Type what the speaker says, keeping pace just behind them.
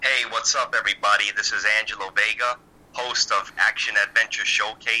What's up, everybody? This is Angelo Vega, host of Action Adventure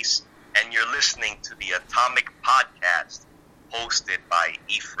Showcase, and you're listening to the Atomic Podcast, hosted by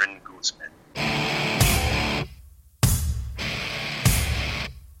Efren Guzman.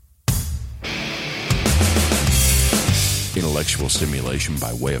 Intellectual stimulation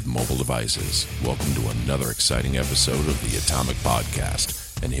by way of mobile devices. Welcome to another exciting episode of the Atomic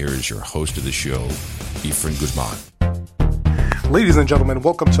Podcast. And here is your host of the show, Efren Guzman. Ladies and gentlemen,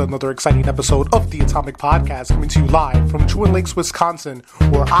 welcome to another exciting episode of the Atomic Podcast, coming to you live from Twin Lakes, Wisconsin,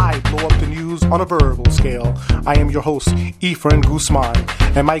 where I blow up the news on a verbal scale. I am your host, Efren Guzman,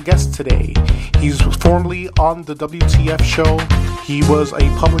 and my guest today, he's formerly on the WTF show. He was a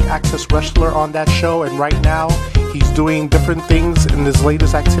public access wrestler on that show, and right now, he's doing different things in his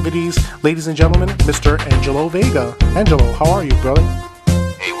latest activities. Ladies and gentlemen, Mr. Angelo Vega. Angelo, how are you, brother?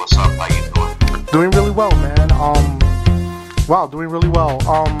 Hey, what's up? How you doing? Doing really well, man. Wow, doing really well.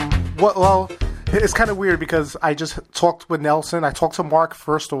 Well, it's kind of weird because I just talked with Nelson. I talked to Mark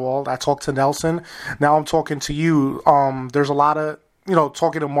first of all. I talked to Nelson. Now I'm talking to you. There's a lot of,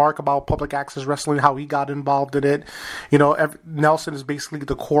 talking to Mark about public access wrestling, how he got involved in it. Nelson is basically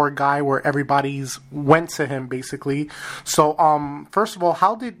the core guy where everybody's went to him, basically. So, first of all,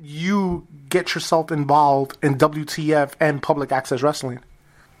 how did you get yourself involved in WTF and public access wrestling?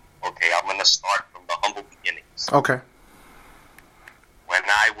 Okay, I'm going to start from the humble beginnings. Okay. When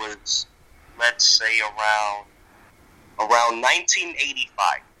I was, let's say, around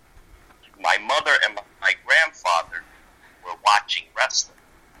 1985, my mother and my grandfather were watching wrestling.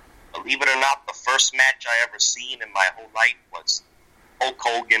 Believe it or not, the first match I ever seen in my whole life was Hulk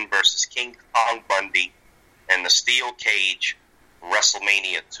Hogan versus King Kong Bundy in the steel cage,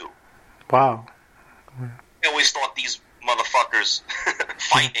 WrestleMania 2. Wow. I always thought these motherfuckers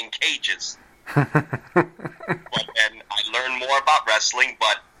fight in cages. But then I learned more about wrestling,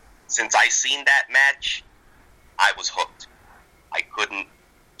 but since I seen that match, I was hooked. I couldn't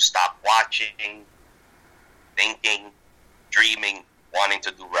stop watching, thinking, dreaming, wanting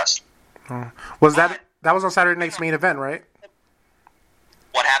to do wrestling. That was on Saturday night's main event, right?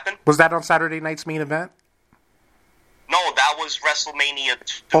 What happened? Was that on Saturday night's main event? No, that was WrestleMania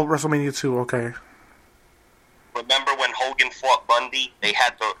 2. Oh, WrestleMania 2, okay. Remember when Hogan fought Bundy? They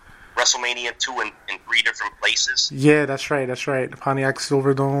had the WrestleMania 2 in 3 different places. Yeah, that's right. The Pontiac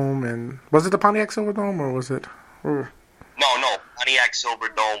Silverdome, and was it the Pontiac Silverdome or was it? No. Pontiac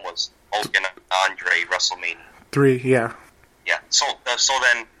Silverdome was Hogan and Andre WrestleMania 3. Yeah. Yeah. So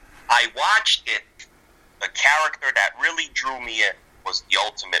then I watched it. The character that really drew me in was the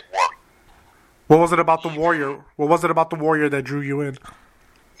Ultimate Warrior. What was it about the Warrior? What was it about the Warrior that drew you in?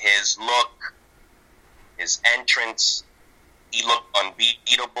 His look, his entrance. He looked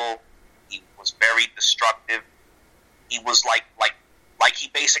unbeatable. He was very destructive. He was like he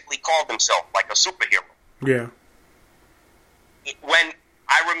basically called himself like a superhero. Yeah. When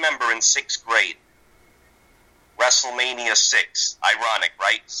I remember in 6th grade, WrestleMania 6, ironic,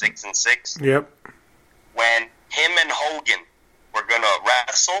 right? 6 and 6. Yep. When him and Hogan were gonna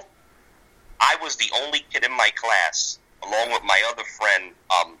wrestle, I was the only kid in my class, along with my other friend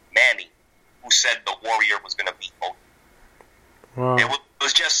Manny, who said the Warrior was gonna beat Hogan. Wow. It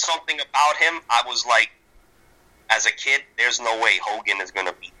was just something about him. I was like, as a kid, there's no way Hogan is going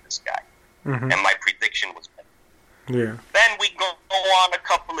to beat this guy. Mm-hmm. And my prediction was better. Yeah. Then we go on a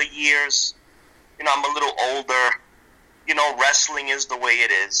couple of years. I'm a little older. Wrestling is the way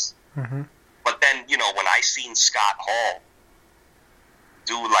it is. Mm-hmm. But then, when I seen Scott Hall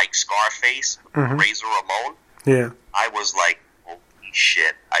do, like, Scarface, mm-hmm. Razor Ramon, yeah, I was like,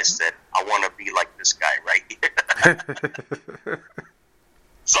 shit. I said, I want to be like this guy right here.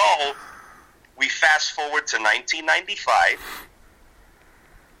 So, we fast forward to 1995,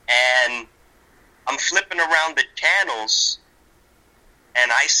 and I'm flipping around the channels, and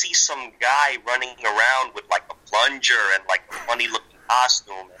I see some guy running around with like a plunger and like a funny looking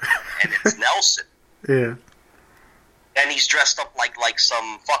costume, and it's Nelson. Yeah. And he's dressed up like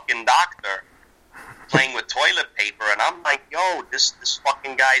some fucking doctor, playing with toilet paper, and I'm like, yo, this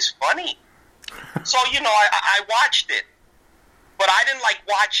fucking guy's funny. So, I watched it, but I didn't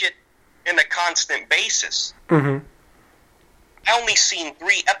watch it in a constant basis. Mm-hmm. I only seen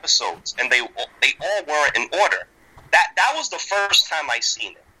 3 episodes, and they all weren't in order. That was the first time I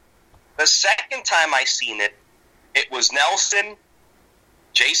seen it. The second time I seen it, it was Nelson,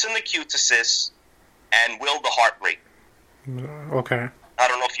 Jason the Cutasis, and Will the Heartbreaker. Okay. I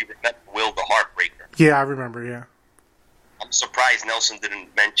don't know if you remember Will the Heartbreaker. Yeah, I remember, yeah. I'm surprised Nelson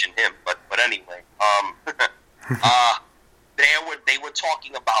didn't mention him, but anyway. They were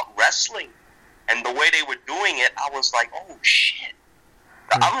talking about wrestling, and the way they were doing it, I was like, oh, shit.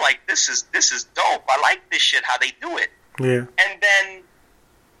 I'm like, this is dope. I like this shit, how they do it. Yeah. And then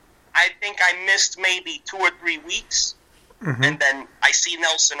I think I missed maybe 2 or 3 weeks, and then I see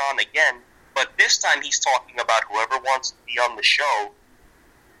Nelson on again. But this time he's talking about whoever wants to be on the show,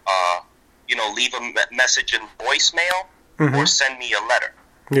 leave a message in voicemail or send me a letter.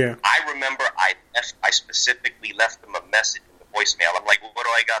 Yeah. I remember I specifically left him a message in the voicemail. I'm like, well, what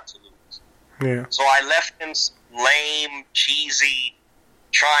do I got to lose? Yeah. So I left him some lame, cheesy,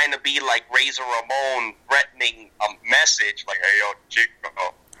 trying to be like Razor Ramon, threatening a message like, hey, yo,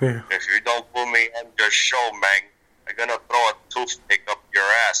 Chico, if you don't put me on your show, man, I'm gonna throw a toothpick up your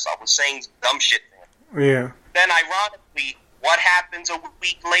ass. I was saying dumb shit to him. Yeah. Then, ironically, what happens a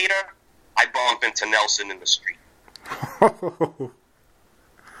week later? I bump into Nelson in the street.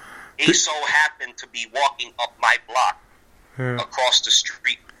 He so happened to be walking up my block, across the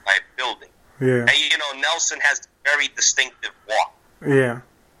street from my building. Yeah. And, Nelson has a very distinctive walk. Yeah.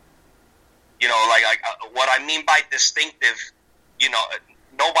 What I mean by distinctive,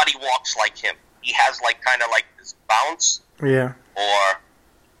 nobody walks like him. He has, kind of this bounce. Yeah. Or,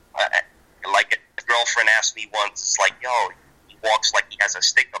 like a girlfriend asked me once, it's like, yo, he walks like he has a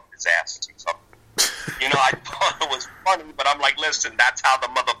stick up his ass or something. I thought it was funny, but I'm like, listen, that's how the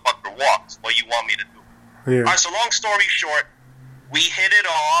motherfucker walks. What you want me to do? Yeah. All right, so long story short, we hit it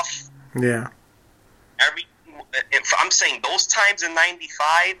off. Yeah. I'm saying those times in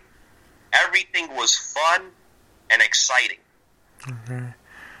 95, everything was fun and exciting. Okay.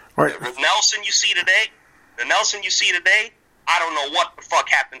 All right. The Nelson you see today, I don't know what the fuck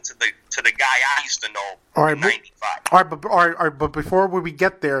happened to the guy I used to know in 95. All right, but before we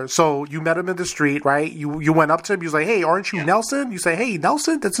get there, so you met him in the street, right? You went up to him, you was like, hey, aren't you Nelson? You say, hey,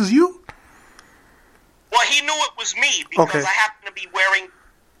 Nelson, this is you? Well, he knew it was me because I happened to be wearing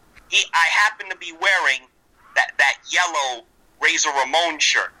that yellow Razor Ramon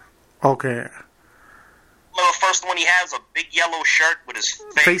shirt. Okay. Well, the first one he has, a big yellow shirt with his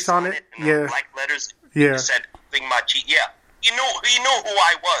face on it and black letters. Yeah. It said, "Thing Machi." Yeah. He knew who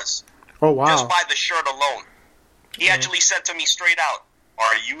I was. Oh, wow. Just by the shirt alone. He actually said to me straight out,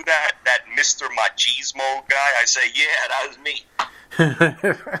 "Are you that Mr. Machismo guy?" I say, "Yeah, that was me."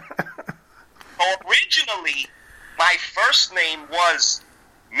 So originally, my first name was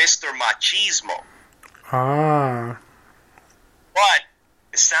Mr. Machismo. Ah. But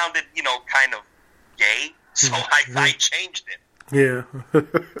it sounded, kind of gay, so I changed it. Yeah.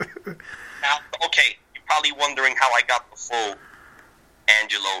 Now, okay, you're probably wondering how I got the full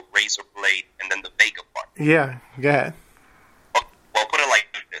Angelo, Razorblade, and then the Vega part. Yeah, yeah. Well, put it like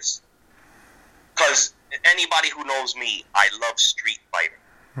this. Because anybody who knows me, I love Street Fighter.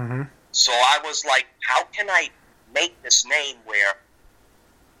 Mm-hmm. So I was like, how can I make this name where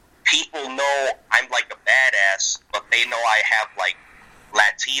people know I'm like a badass, but they know I have like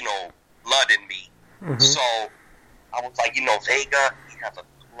Latino blood in me. Mm-hmm. So I was like, Vega, he has a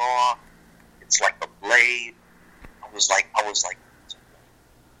claw. It's like a blade. I was like,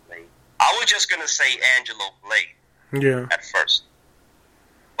 Blade. I was just gonna say Angelo Blade. Yeah. At first,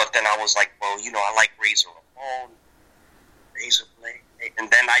 but then I was like, well, I like Razor Ramon, Razor Blade, and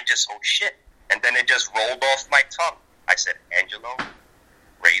then I just shit, and then it just rolled off my tongue. I said Angelo,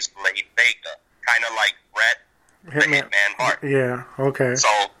 Razorblade, Vega, kind of like Bret, the Hitman Hart. Yeah. Okay. So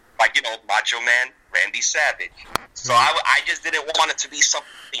Macho Man, Randy Savage. So I just didn't want it to be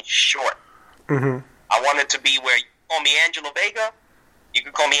something short. Mm-hmm. I wanted to be where you call me Angelo Vega, you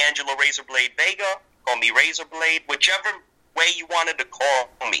could call me Angelo Razorblade Vega, call me Razorblade, whichever way you wanted to call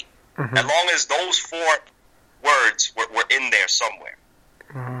me. Mm-hmm. As long as those 4 words were in there somewhere.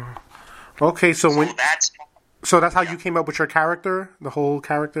 Okay, so that's how you came up with your character, the whole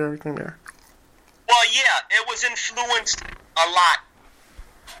character, everything there? Well, yeah, it was influenced a lot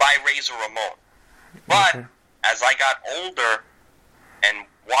by Razor Ramon. But as I got older and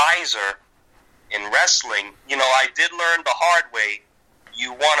wiser in wrestling, I did learn the hard way.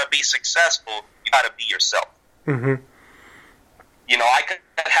 You want to be successful, you got to be yourself. Mm-hmm. I could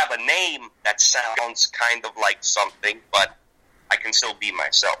have a name that sounds kind of like something, but I can still be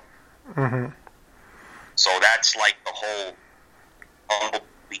myself. Mm-hmm. So that's like the whole humble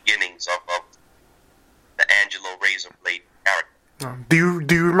beginnings of the Angelo Razorblade character.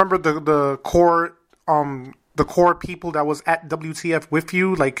 Do you remember the core people that was at WTF with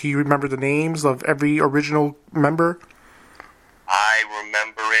you? Like, can you remember the names of every original member? I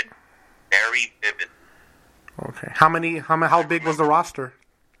remember it very vividly. Okay. How big was the roster?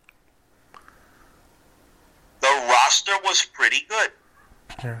 The roster was pretty good.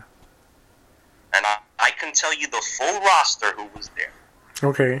 Yeah. And I can tell you the full roster who was there.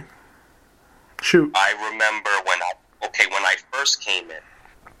 Okay. Shoot. I remember when I first came in,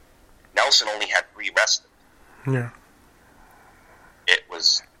 Nelson only had 3 wrestlers. Yeah. It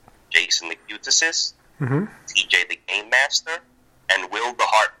was Jason the Cuticist, Mm-hmm. TJ the Game Master, and Will the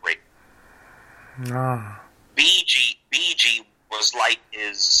Heartbreaker. Ah. BG was like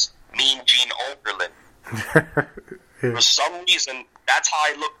his Mean Gene Okerlund. Yeah. For some reason, that's how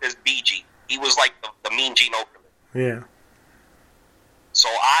I looked as BG. He was like the Mean Gene Okerlund. Yeah. So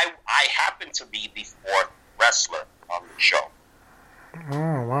I happened to be the 4th wrestler on the show.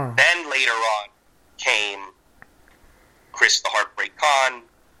 Oh, wow. Then later on came Chris the Heartbreak Khan,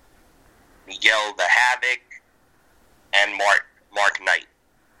 Miguel the Havoc, and Mark Knight.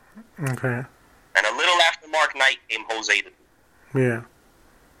 Okay. And a little after Mark Knight came Jose the Duke. Yeah.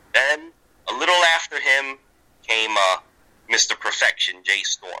 Then a little after him came Mr. Perfection, Jay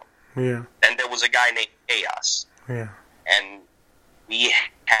Storm. Yeah. Then there was a guy named Chaos. Yeah. And we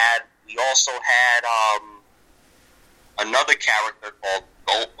also had another character called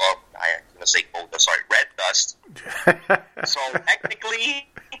Red Dust. So technically,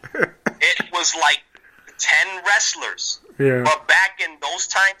 it was like 10 wrestlers. Yeah. But back in those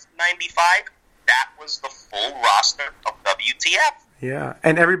times, 95, that was the full roster of WTF. Yeah.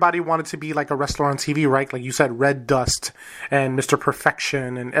 And everybody wanted to be like a wrestler on TV, right? Like you said, Red Dust and Mr.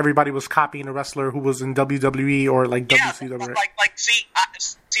 Perfection, and everybody was copying a wrestler who was in WWE or like WCW. See,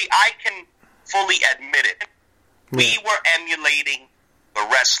 I can fully admit it. Yeah. We were emulating the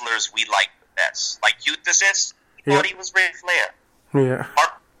wrestlers we liked the best. Like Cuticist, he thought he was Ric Flair. Yeah.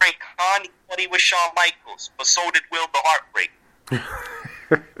 Heartbreak Khan, he thought he was Shawn Michaels, but so did Will the Heartbreak.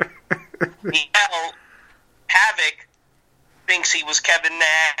 Havoc thinks he was Kevin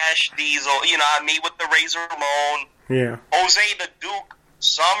Nash, Diesel, you know what I mean, with the Razor Ramon. Yeah. Jose the Duke,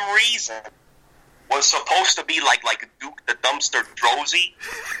 some reason, was supposed to be like Duke the Dumpster Drozy.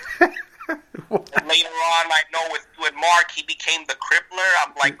 And later on, I know with you and Mark, he became the Crippler.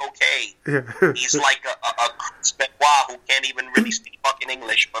 I'm like, okay, he's like a Chris Benoit who can't even really speak fucking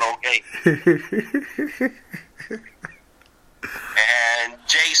English, but okay. And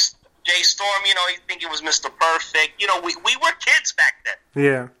Jay Storm, you know, he think he was Mr. Perfect. You know, we were kids back then.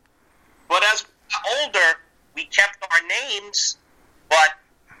 Yeah. But as we got older, we kept our names, but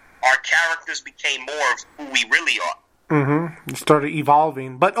our characters became more of who we really are. Mm-hmm. You started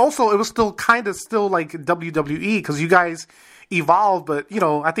evolving. But also, it was still kind of like WWE, because you guys evolved, but, you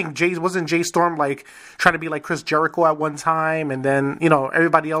know, I think wasn't Jay Storm, like, trying to be like Chris Jericho at one time, and then, you know,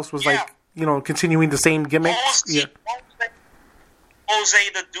 everybody else was, like, you know, continuing the same gimmicks. Jose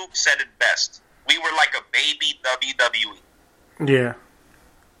the Duke said it best. We were like a baby WWE. Yeah.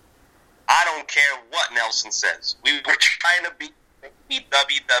 I don't care what Nelson says. We were trying to be baby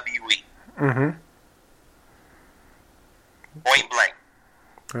WWE. Mm-hmm. Point blank.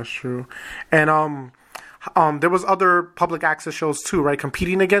 That's true. And there was other public access shows too, right?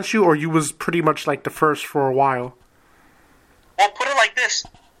 Competing against you, or you was pretty much like the first for a while? Well, put it like this.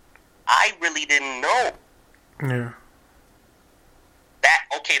 I really didn't know. Yeah.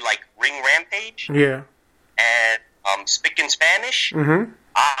 Like Ring Rampage? Yeah. And Spick in Spanish? Mm-hmm.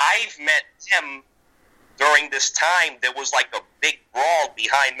 I've met them during this time. There was like a big brawl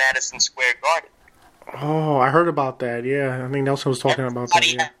behind Madison Square Garden. Oh, I heard about that. Yeah, I think Nelson was talking about that.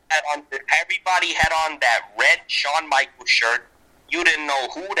 Yeah. Everybody had on that red Shawn Michaels shirt. You didn't know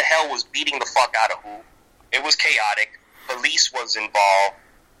who the hell was beating the fuck out of who. It was chaotic. Police was involved.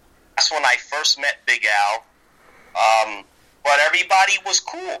 That's when I first met Big Al. But everybody was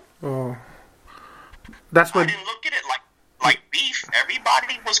cool. Oh, that's when I didn't look at it like beef.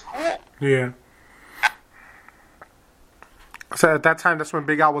 Everybody was cool. Yeah. So at that time, that's when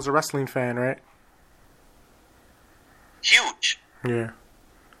Big Al was a wrestling fan, right? Huge. Yeah.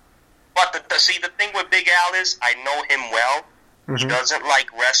 But the thing with Big Al is, I know him well. Mm-hmm. He doesn't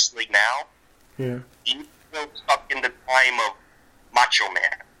like wrestling now. Yeah. He's still stuck in the time of Macho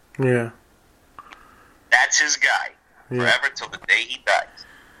Man. Yeah. That's his guy. Yeah. Forever till the day he dies.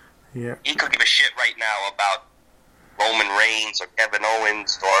 Yeah. He could give a shit right now about Roman Reigns or Kevin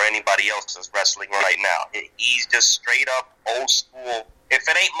Owens or anybody else that's wrestling right now. He's just straight up old school. If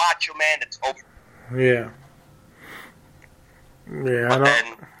it ain't Macho Man, it's over. Yeah. Yeah, but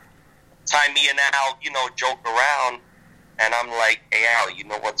then, time me and Al, you know, joke around, and I'm like, hey, Al, you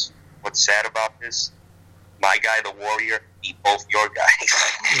know what's sad about this? My guy, the Warrior, beat both your guys.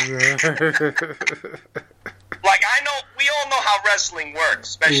 Like, I know, we all know how wrestling works,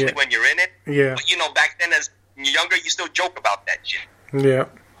 especially when you're in it. Yeah. But, you know, back then, as younger, you still joke about that shit. Yeah.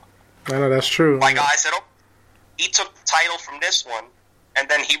 I know, that's true. Like, I said, oh, he took the title from this one, and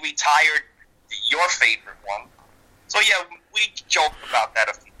then he retired your favorite one. So, yeah, we joked about that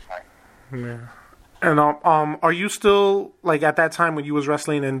a few times. Yeah. And are you still, like, at that time when you was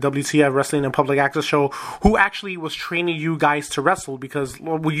wrestling in WTF, wrestling in public access show, who actually was training you guys to wrestle? Because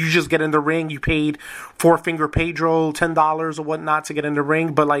well, you just get in the ring, you paid Four Finger Pedro $10 or whatnot to get in the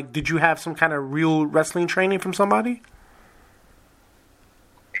ring, but like, did you have some kind of real wrestling training from somebody?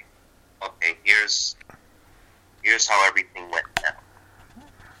 Okay, here's how everything went down.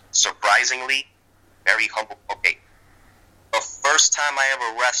 Surprisingly, very humble. Okay, the first time I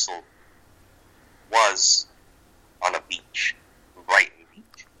ever wrestled was on a beach, Brighton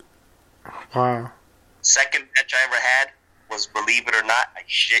Beach. Wow. Second match I ever had was, believe it or not, I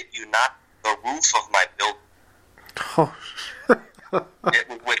shit you not, the roof of my building. Oh. It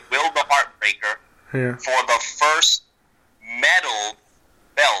was with Will the Heartbreaker Yeah. for the first metal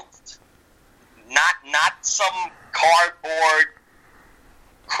belt. Not some cardboard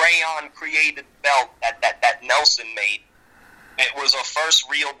crayon created belt that Nelson made. It was a first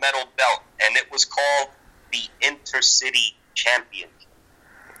real metal belt, and it was called the Intercity Championship.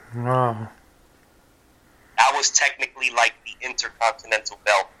 Wow. That was technically like the Intercontinental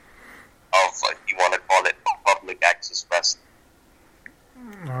belt of, if you want to call it, public access wrestling.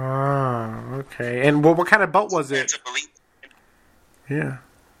 Ah, okay. And what kind of belt was it? To believe Yeah.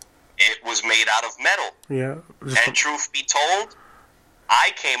 it was made out of metal. Yeah. And truth be told,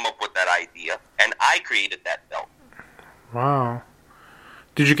 I came up with that idea, and I created that belt. Wow.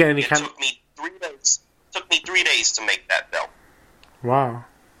 Did you get any It kind took me 3 days. Took me 3 days to make that belt. Wow.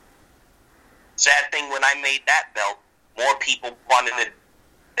 Sad thing, when I made that belt, more people wanted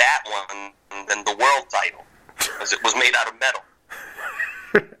that one than the world title, because it was made out of metal.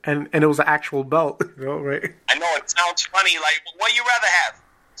 and it was an actual belt, you know, right? I know it sounds funny, like, what you rather have?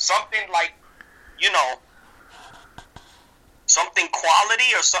 Something like, something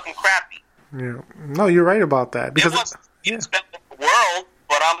quality or something crappy? Yeah. No, you're right about that. Because it's better than the world,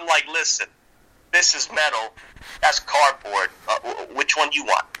 but I'm like, listen, this is metal, that's cardboard. Which one do you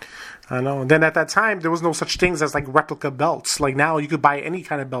want? I know. And then at that time, there was no such things as like replica belts. Like now, you could buy any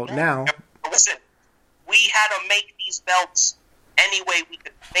kind of belt now. Listen, we had to make these belts any way we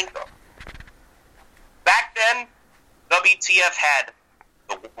could think of. Back then, WTF had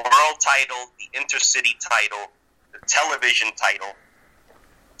the world title, the intercity title, the television title,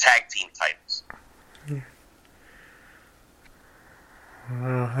 tag team titles.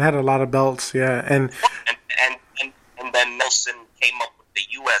 I had a lot of belts, yeah. And then Nelson came up with the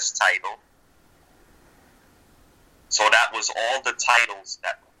U.S. title. So that was all the titles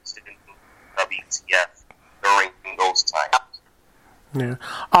that was in WTF during those times. Yeah.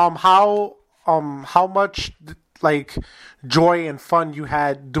 How much like joy and fun you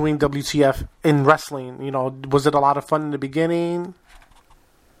had doing WTF in wrestling? You know, was it a lot of fun in the beginning?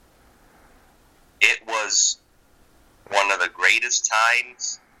 It was one of the greatest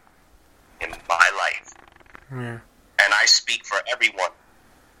times in my life. Yeah. And I speak for everyone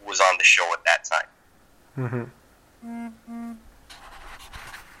who was on the show at that time. Mm-hmm.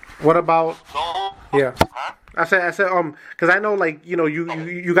 What about? Yeah. Huh? I said, because I know, like,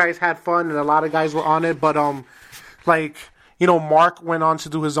 you guys had fun and a lot of guys were on it, but like, Mark went on to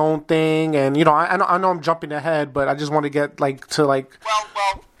do his own thing, and I know I'm jumping ahead, but I just want to get Well,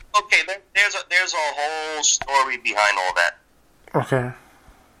 okay. There's a whole story behind all that. Okay.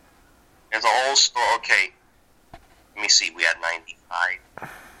 There's a whole story. Okay. Let me see. We had 95,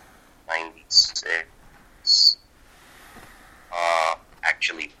 96.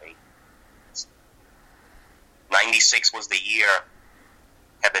 Actually, wait. 96 was the year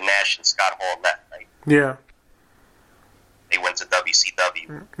Kevin Nash and Scott Hall left, right? Yeah. They went to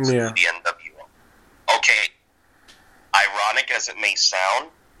WCW, Yeah. to the NWO. Okay. Ironic as it may sound,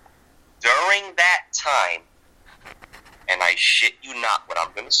 during that time, and I shit you not what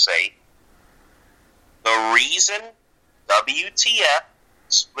I'm going to say, the reason WTF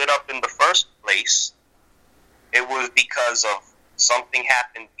split up in the first place, it was because of something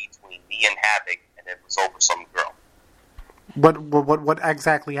happened between me and Havoc, and it was over some girl. What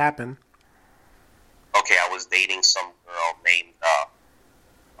exactly happened? Okay, I was dating some girl named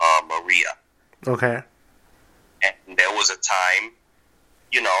Maria. Okay. And there was a time,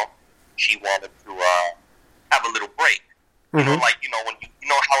 she wanted to have a little break. Mm-hmm. When how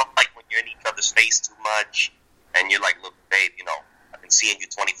when you're in each other's face too much, and you're like, look, babe, I've been seeing you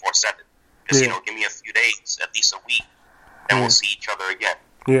 24/7. Just give me a few days, at least a week, and we'll see each other again.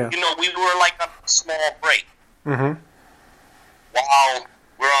 Yeah. We were like on a small break. Mm-hmm. While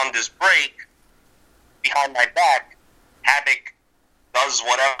we're on this break, behind my back, Havoc does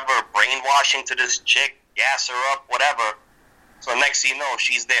whatever, brainwashing to this chick, gas her up, whatever. So next thing you know,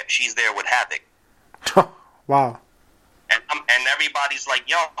 she's there with Havoc. Wow. And everybody's like,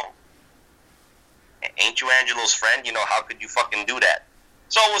 yo, Ain't you Angelo's friend? You know, how could you fucking do that?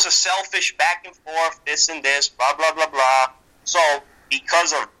 So it was a selfish back and forth, this and this, blah, blah, blah, blah. So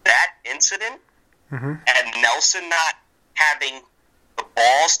because of that incident, and Nelson not having the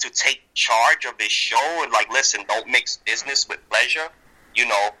balls to take charge of his show and, like, listen, don't mix business with pleasure, you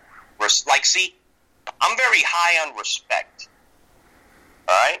know, like, see, I'm very high on respect,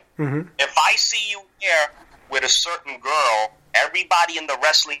 all right? If I see you here with a certain girl, everybody in the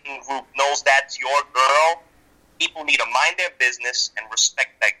wrestling group knows that's your girl. People need to mind their business and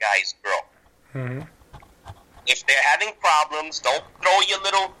respect that guy's girl. If they're having problems, don't throw your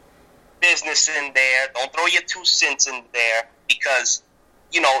little business in there. Don't throw your 2 cents in there, because,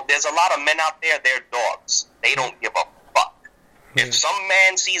 you know, there's a lot of men out there, they're dogs. They don't give a fuck. If some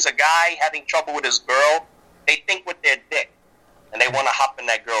man sees a guy having trouble with his girl, they think with their dick, and they want to hop in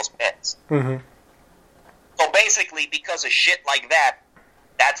that girl's pants. So basically, because of shit like that,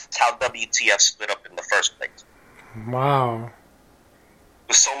 that's how WTF split up in the first place. Wow.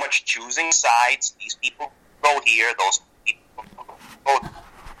 With so much choosing sides, these people go here, those people go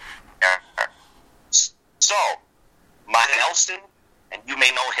there. So, my Nelson, and you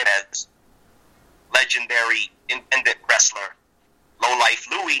may know him as legendary independent wrestler, Low Life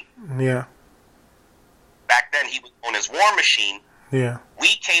Louie. Yeah. Back then, he was known as War Machine. Yeah. We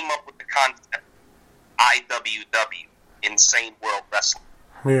came up with the concept IWW, Insane World Wrestling.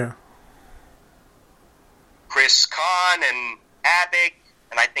 Yeah. Chris Kahn and Abbott,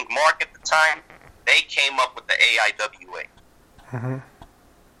 and I think Mark at the time, they came up with the AIWA.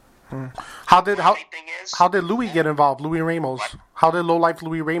 How did Louis get involved? Louis Ramos. What? How did Low Life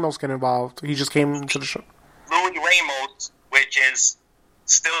Louis Ramos get involved? He just came to the show. Louis Ramos, which is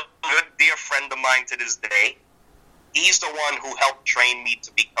still a good dear friend of mine to this day. He's the one who helped train me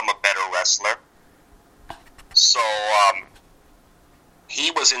to become a better wrestler. So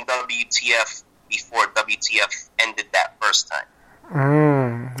he was in WTF before WTF ended that first time.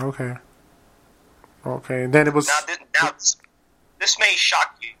 Okay. Then it was. Now this may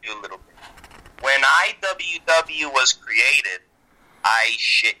shock you a little bit. When IWW was created, I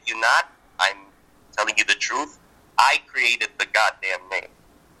shit you not, I'm telling you the truth, I created the goddamn name.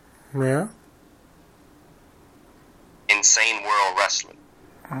 Yeah. Insane World Wrestling.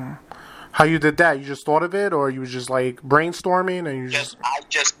 How you did that? You just thought of it, or you was just like brainstorming, and you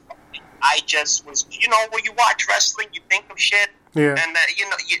I just was, you know, when you watch wrestling, you think of shit. Yeah. And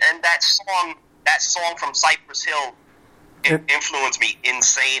and that song from Cypress Hill influenced me.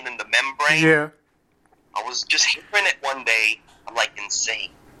 Insane in the Membrane. Yeah. I was just hearing it one day. I'm like,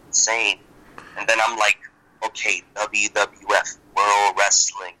 insane. And then I'm like, okay, WWF, World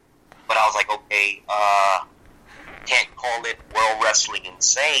Wrestling. But I was like, okay, can't call it World Wrestling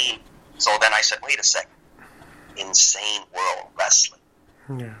Insane. So then I said, wait a second. Insane World Wrestling.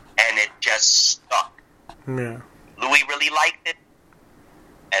 Yeah. And it just stuck. Yeah. Louis really liked it.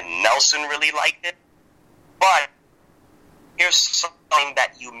 And Nelson really liked it. But here's something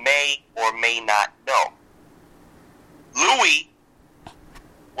that you may or may not know. Louis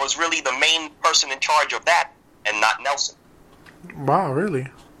was really the main person in charge of that, and not Nelson. Wow, really?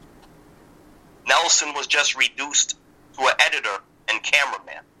 Nelson was just reduced to an editor and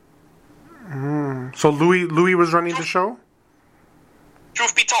cameraman. So Louis was running the show?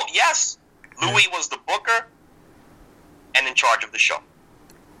 Truth be told, yes. Louis was the booker and in charge of the show.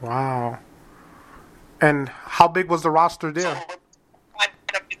 Wow. And how big was the roster there? So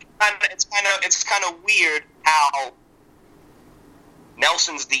it's kind of weird how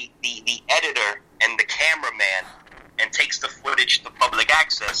Nelson's the editor and the cameraman and takes the footage to public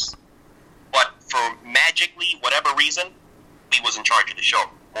access, but for magically whatever reason, he was in charge of the show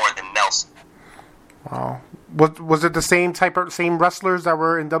more than Nelson. Wow. Was it the same wrestlers that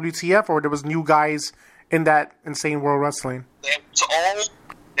were in WTF, or there was new guys in that Insane World Wrestling?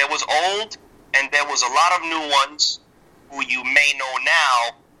 There was old, and there was a lot of new ones who you may know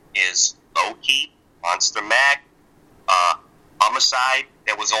now is Low-Key, Monster Mag, Homicide.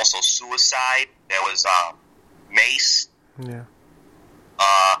 There was also Suicide. There was Mace. Yeah.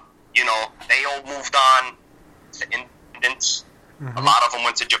 You know, they all moved on to independence. Mm-hmm. A lot of them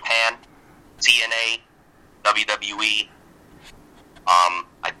went to Japan, TNA, WWE.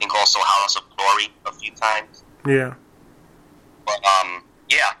 I think also House of Glory a few times. Yeah. But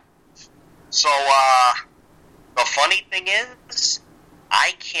yeah. So the funny thing is,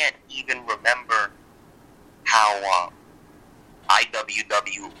 I can't even remember how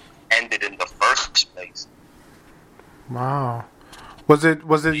IWW ended in the first place. Wow. Was it?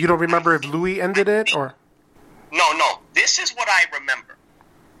 You don't remember if Louis ended it or? No. This is what I remember.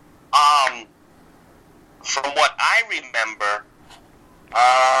 From what I remember,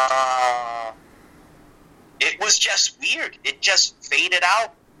 it was just weird. It just faded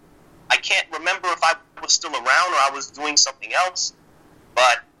out. I can't remember if I was still around or I was doing something else.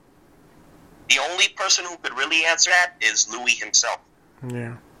 But the only person who could really answer that is Louis himself.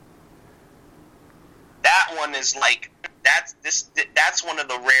 Yeah. That one is like that's one of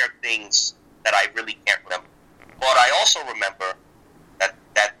the rare things that I really can't remember. But I also remember that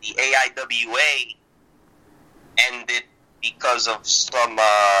the AIWA ended because of some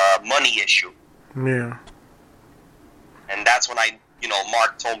money issue. Yeah. And that's when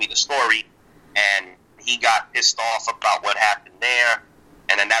Mark told me the story, and he got pissed off about what happened there,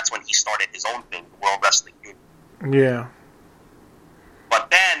 and then that's when he started his own thing, the World Wrestling Union. Yeah.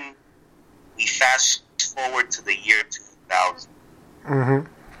 But then we fast forward to the year 2000. Mm-hmm.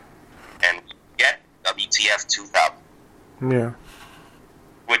 And we get WTF 2000. Yeah.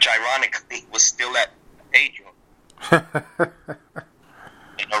 Which ironically was still at Pedro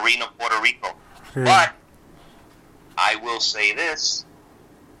in Arena, Puerto Rico. Yeah. But I will say this.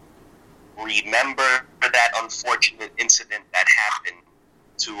 Remember that unfortunate incident that happened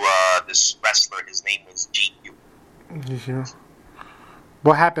to this wrestler. His name was GQ. Yeah.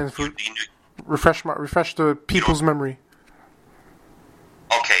 What happens? You Refresh the people's memory.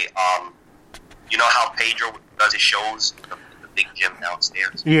 Okay, you know how Pedro does his shows in the big gym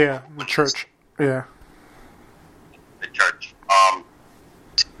downstairs? Yeah, the church. Yeah. The church.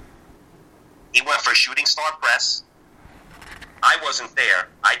 He went for Shooting Star Press. I wasn't there.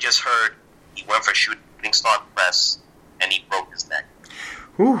 I just heard he went for Shooting Star Press and he broke his neck.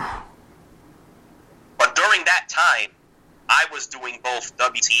 Ooh. But during that time, I was doing both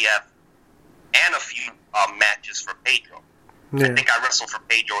WTF and a few matches for Pedro. Yeah. I think I wrestled for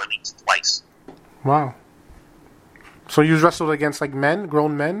Pedro at least twice. Wow. So you wrestled against like men,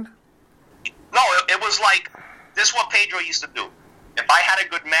 grown men? No, it was like, this is what Pedro used to do. If I had a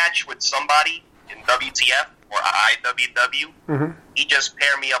good match with somebody in WTF or IWW, Mm-hmm. he'd just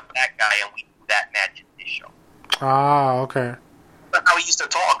pair me up with that guy and we'd do that match in his show. Ah, okay. That's how he used to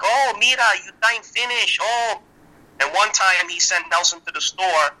talk. Oh, mira, you didn't finish. Oh. And one time he sent Nelson to the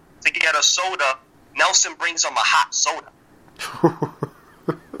store to get a soda. Nelson brings him a hot soda.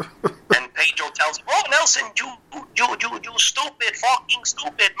 And Pedro tells him, oh, Nelson, you stupid, fucking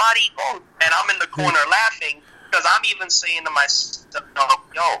stupid, marico. And I'm in the corner laughing because I'm even saying to myself,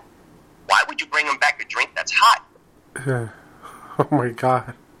 yo, why would you bring him back a drink that's hot? Yeah. Oh, my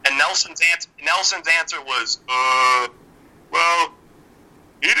God. And Nelson's answer was, well,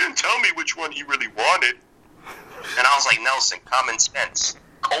 he didn't tell me which one he really wanted. And I was like, Nelson, common sense.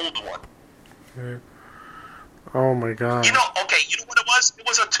 Cold one. Yeah. Oh, my God. You know what it was? It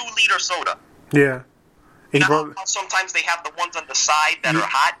was a 2-liter soda. Yeah. How sometimes they have the ones on the side that are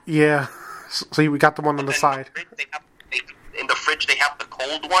hot? Yeah. So we got the one on the side. In the fridge, they have the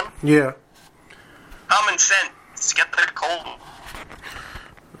cold one? Yeah. Common sense. Get the cold one.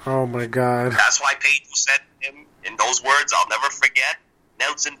 Oh, my God. That's why Pedro said to him, in those words I'll never forget,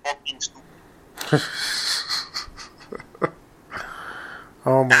 Nelson fucking stupid.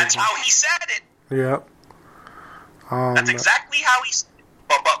 Oh, my That's God. how he said it. Yep. That's exactly how he said it.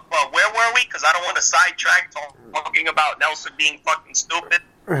 But where were we? Because I don't want to sidetrack talking about Nelson being fucking stupid.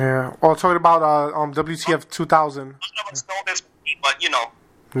 Yeah. Oh, talking about WTF 2000. None of us know this, but you know.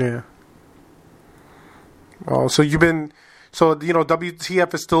 Yeah. Oh, so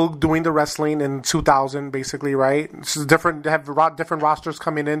WTF is still doing the wrestling in 2000, basically, right? This is different. They have different rosters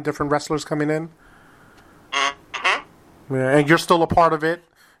coming in, different wrestlers coming in. Mm-hmm. Yeah, and you're still a part of it,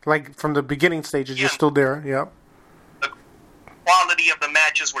 like from the beginning stages. Yeah. You're still there. Yep. The quality of the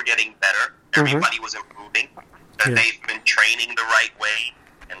matches were getting better. Everybody was improving. Yeah. They've been training the right way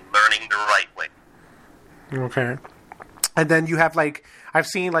and learning the right way. Okay. And then you have I've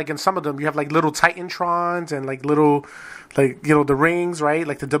seen in some of them you have little Titantrons and little the rings, right?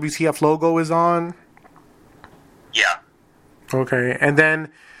 Like the WTF logo is on. Yeah. Okay. And then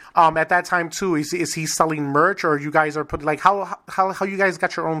at that time too, is he selling merch, or you guys are putting how you guys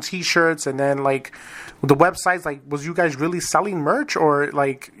got your own T-shirts, and then the websites, was you guys really selling merch, or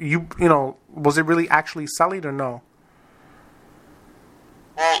was it really actually selling or no?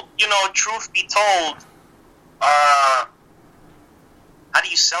 Well, truth be told, how do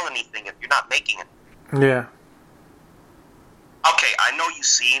you sell anything if you're not making it? Yeah. Okay, I know you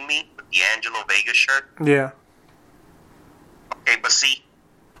seen me with the Angelo Vega shirt. Yeah. Okay, but see,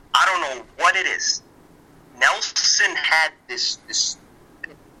 I don't know what it is. Nelson had this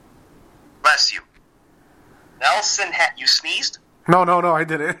bless you. Nelson had, you sneezed? No, I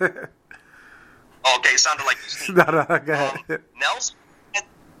didn't. Okay, it sounded like you sneezed. No, go ahead.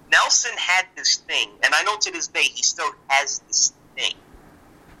 Nelson had this thing, and I know to this day he still has this thing.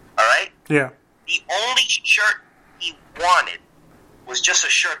 All right? Yeah. The only shirt he wanted was just a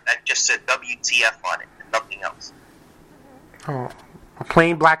shirt that just said WTF on it and nothing else. Oh, a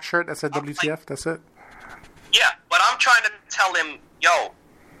plain black shirt that said WTF. That's it. Yeah, but I'm trying to tell him, yo,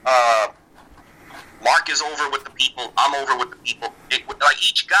 Mark is over with the people. I'm over with the people. Like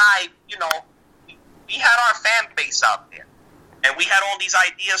each guy, you know, we had our fan base out there, and we had all these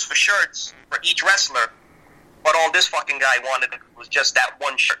ideas for shirts for each wrestler. But all this fucking guy wanted was just that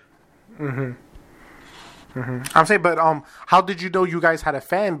one shirt. I'm saying, but how did you know you guys had a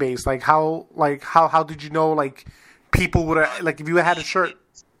fan base? How did you know people would have if you had a shirt?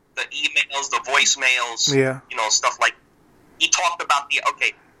 The emails, the voicemails, yeah, you know, stuff like. He talked about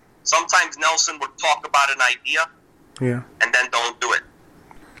sometimes Nelson would talk about an idea, yeah, and then don't do it.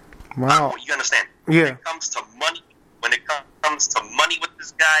 Wow, you understand? Yeah. When it comes to money with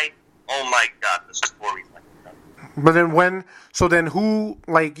this guy, oh my God, the stories like that. But then who,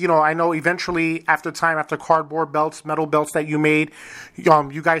 I know eventually after cardboard belts, metal belts that you made,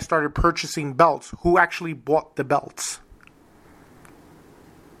 you guys started purchasing belts. Who actually bought the belts?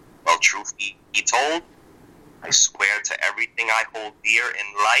 Well, truth be told, I swear to everything I hold dear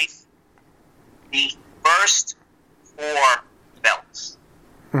in life, the first 4 belts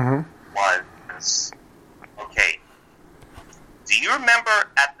was, okay, do you remember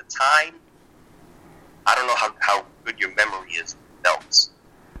at the time, I don't know how good your memory is with belts,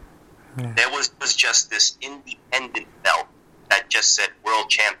 there was just this independent belt that just said world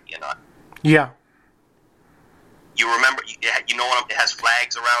champion on it. Yeah. You remember, you know what, it has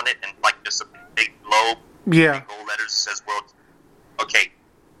flags around it and just a big globe. Yeah. Big gold letters says world. Okay,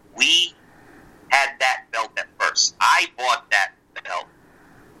 we had that belt at first. I bought that belt.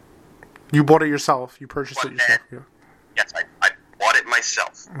 You bought it yourself. You purchased it yourself. Yeah. Yes, I bought it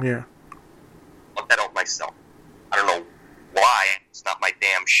myself. Yeah. Bought that out myself. I don't know why. It's not my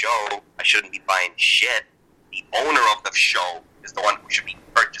damn show. I shouldn't be buying shit. The owner of the show is the one who should be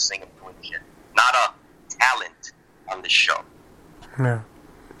purchasing and doing shit, not a talent on the show. Yeah.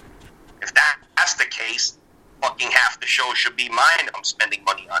 If that's the case, fucking half the show should be mine. I'm spending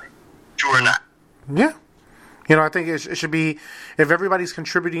money on it. True or not? Yeah. I think it should be, if everybody's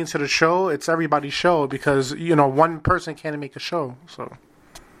contributing to the show, it's everybody's show because, one person can't make a show. So.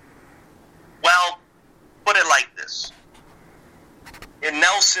 Well, put it like this. In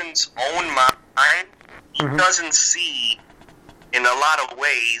Nelson's own mind, he doesn't see, in a lot of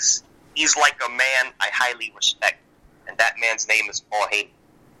ways, he's like a man I highly respect. And that man's name is Paul Heyman.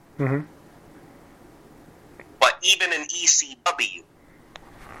 Mm-hmm. But even in ECW,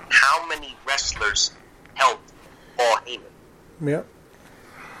 how many wrestlers helped Paul Heyman? Yeah.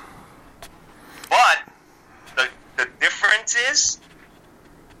 But the difference is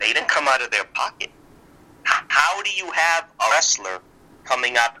they didn't come out of their pocket. How do you have a wrestler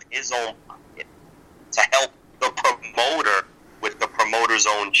coming out of his own pocket to help the promoter with the promoter's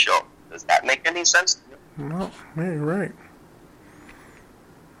own show? Does that make any sense to you? No, you're right.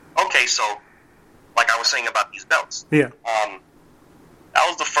 Okay, so like I was saying about these belts. Yeah. That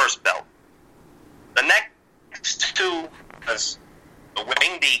was the first belt. The next 2 was the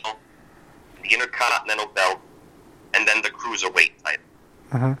Winged Eagle, the Intercontinental belt, and then the Cruiserweight title.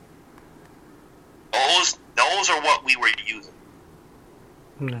 Mm-hmm. Those are what we were using.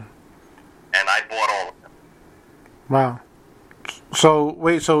 Yeah. And I bought all of them. Wow. So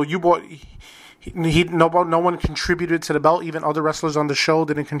wait, so you bought? No one contributed to the belt. Even other wrestlers on the show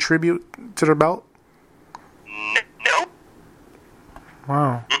didn't contribute to the belt. No.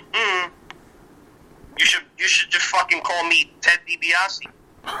 Wow. Mm-mm. You should just fucking call me Ted DiBiase.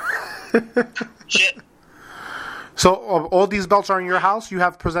 Shit. So all these belts are in your house? You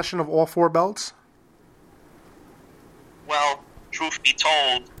have possession of all 4 belts? Well, truth be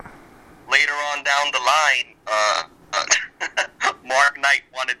told, later on down the line, Mark Knight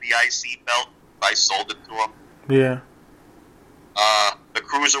wanted the IC belt. I sold it to him. Yeah. The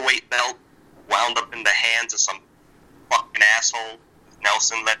Cruiserweight belt wound up in the hands of some fucking asshole.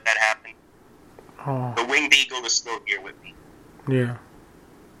 Nelson let that happen. Oh. The Winged Eagle is still here with me. Yeah.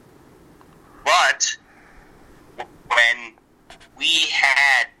 But when we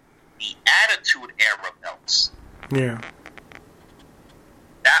had the Attitude Era belts, yeah,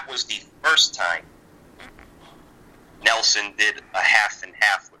 that was the first time Nelson did a half and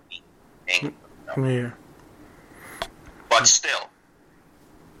half with me. Yeah. But still,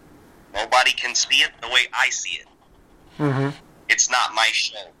 nobody can see it the way I see it. Mm-hmm. It's not my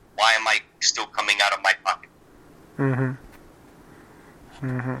show. Why am I still coming out of my pocket? Mm-hmm.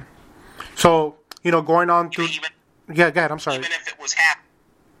 Mm-hmm. So, going on through... Yeah, go ahead, I'm sorry. Even if it was half...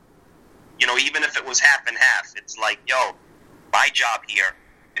 even if it was half and half, it's like, yo, my job here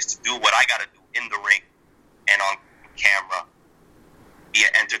is to do what I gotta do in the ring and on camera be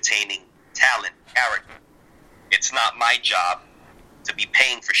an entertaining talent, character. It's not my job to be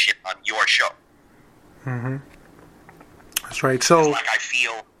paying for shit on your show. Mm-hmm. That's right. So, like I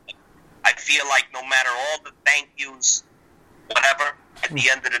feel like no matter all the thank yous, whatever, at the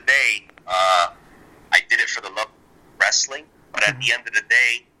end of the day, I did it for the love of wrestling. But at the end of the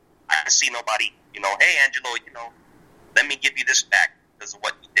day, I see nobody, hey, Angelo, let me give you this back because of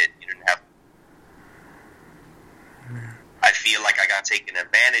what you did. You didn't have to. I feel like I got taken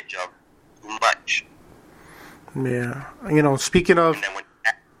advantage of too much. Yeah. Speaking of...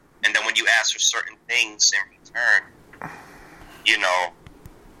 And then when you ask for certain things in return,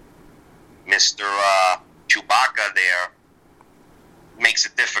 Mr. Chewbacca there makes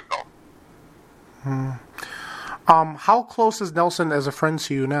it difficult. How close is Nelson as a friend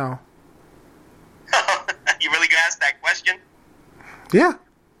to you now? You really gonna ask that question? Yeah.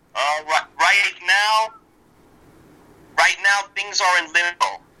 Right now things are in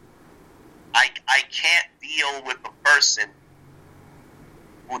limbo. I can't deal with a person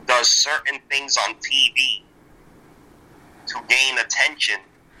who does certain things on TV to gain attention,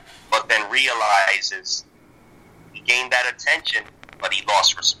 but then realizes he gained that attention, but he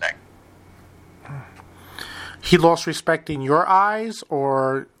lost respect. He lost respect in your eyes,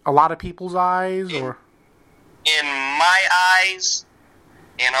 or a lot of people's eyes, or? In my eyes,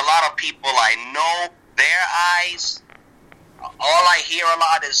 and a lot of people I know, their eyes, all I hear a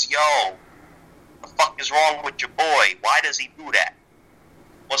lot is, yo, the fuck is wrong with your boy? Why does he do that?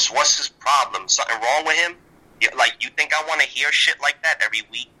 What's his problem? Something wrong with him? You think I want to hear shit like that every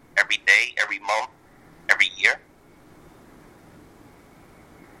week, every day, every month, every year?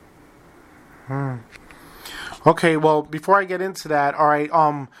 Okay, well, before I get into that, all right,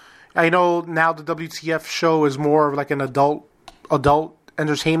 I know now the WTF show is more of like an adult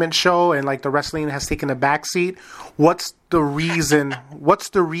entertainment show, and like the wrestling has taken a backseat. What's the reason? What's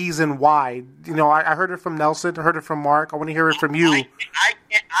the reason why? I heard it from Nelson. I heard it from Mark. I want to hear it from you. I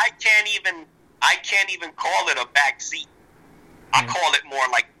can't even call it a backseat. I call it more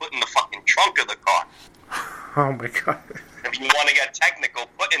like putting the fucking trunk of the car. Oh my god! If you want to get technical,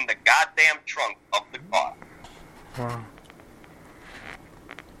 put in the goddamn trunk of the car. Wow.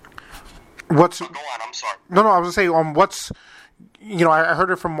 Go on, I'm sorry. No, I was gonna say, what's, I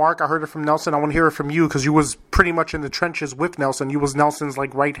heard it from Mark, I heard it from Nelson. I want to hear it from you because you was pretty much in the trenches with Nelson. You was Nelson's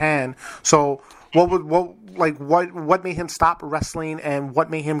like right hand. So what made him stop wrestling, and what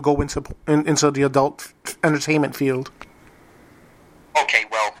made him go into the adult entertainment field? Okay,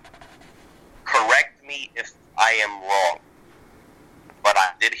 well, correct me if I am wrong, but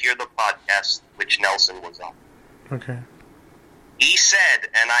I did hear the podcast which Nelson was on. Okay. He said,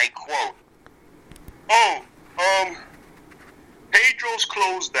 and I quote, Pedro's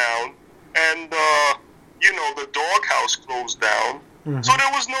closed down, and, the doghouse closed down, so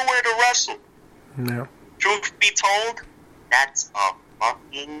there was nowhere to wrestle. No. Truth be told, that's a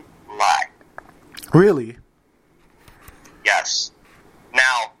fucking lie. Really? Yes.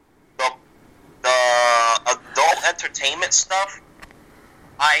 Now, the adult entertainment stuff,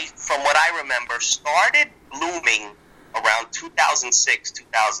 from what I remember, started blooming around 2006,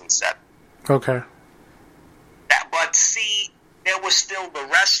 2007. Okay. But see, there was still the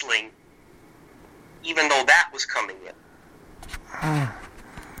wrestling, even though that was coming in.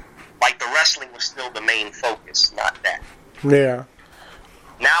 Like, the wrestling was still the main focus, not that. Yeah.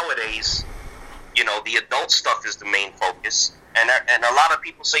 Nowadays, the adult stuff is the main focus, and a lot of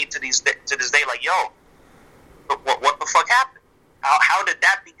people say to this day, like, yo, what the fuck happened? How did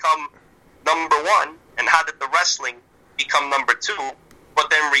that become number one, and how did the wrestling become number two? But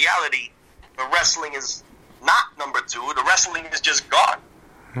then in reality, the wrestling is not number two. The wrestling is just gone.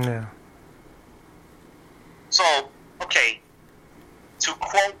 Yeah. So, okay, to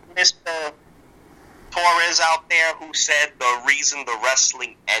quote Mr. Torres out there, who said the reason the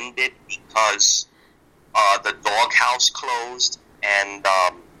wrestling ended because the doghouse closed and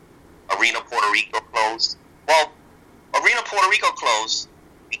Arena Puerto Rico closed. Well, Arena Puerto Rico closed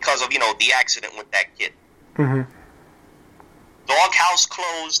because of, the accident with that kid. Mm-hmm. Doghouse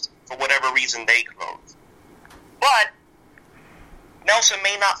closed for whatever reason they closed. But Nelson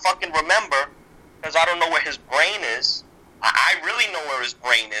may not fucking remember, because I don't know where his brain is. I really know where his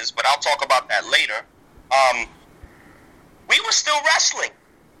brain is, but I'll talk about that later. We were still wrestling.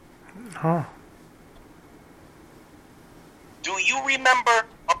 Huh. Do you remember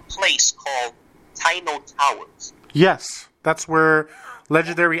a place called Taino Towers? Yes, that's where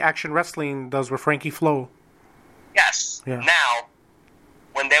Legendary Action Wrestling does with Frankie Flo. Yes. Yeah. Now,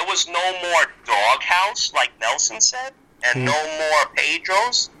 when there was no more Doghouse, like Nelson said, and no more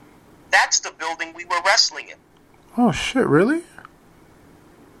Pedro's, That's the building we were wrestling in. Oh, shit, really?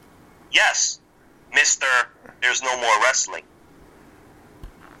 Yes, Mr. There's no more wrestling.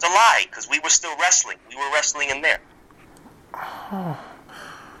 It's a lie, because we were still wrestling. We were wrestling in there. Oh.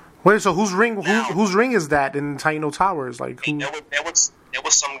 Wait, so whose ring is that in Taino Towers? Like, who? There was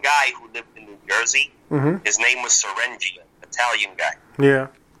some guy who lived in New Jersey. Mm-hmm. His name was Serengia, Italian guy. Yeah.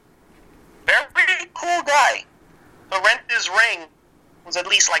 Very cool guy. To rent his ring was at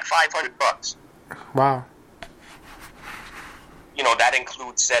least like $500. Wow. You know, that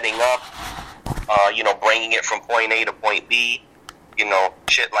includes setting up, bringing it from point A to point B,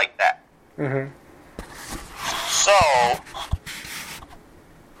 shit like that. Mm-hmm. So,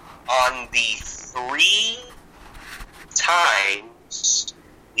 on the 3 times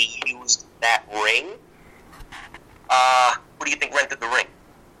we used that ring, who do you think rented the ring?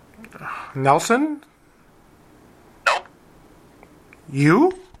 Nelson? Nope.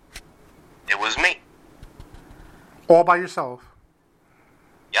 You? It was me. All by yourself?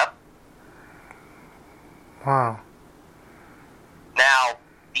 Yep. Wow. Now,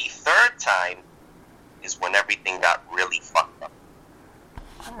 the 3rd time is when everything got really fucked up.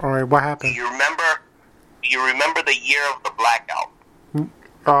 All right, what happened? Do you remember the year of the blackout?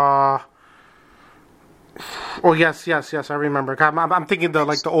 Oh yes, I remember. I'm thinking the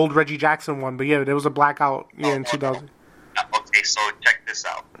old Reggie Jackson one, but yeah, there was a blackout in 2000. Okay, so check this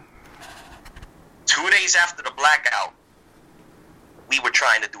out. 2 days after the blackout, we were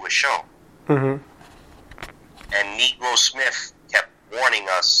trying to do a show. Mm-hmm. And Negro Smith kept warning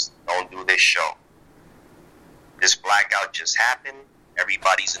us, don't do this show. This blackout just happened.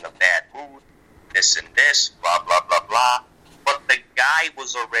 Everybody's in a bad mood. This and this, blah, blah, blah, blah. But the guy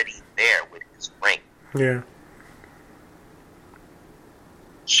was already there with his ring. Yeah.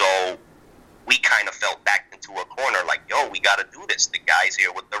 So we kind of fell back into a corner like, yo, we got to do this. The guy's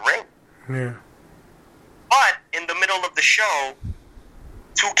here with the ring. Yeah. But in the middle of the show,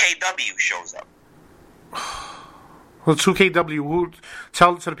 2KW shows up. Well, 2KW,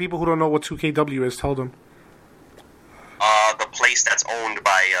 tell to the people who don't know what 2KW is, tell them. The place that's owned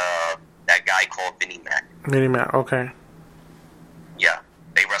by that guy called Vinnie Mac. Vinnie Mac, okay. Yeah.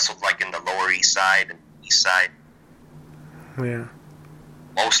 They wrestled like in the Lower East Side and East Side. Yeah.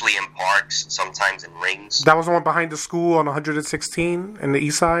 Mostly in parks, sometimes in rings. That was the one behind the school on 116 in the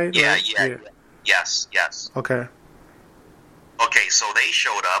East Side? Yeah, right? yeah. Yes. Okay. Okay, so they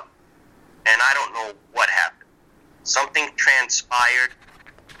showed up, and I don't know what happened. Something transpired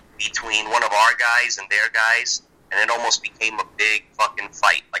between one of our guys and their guys, and it almost became a big fucking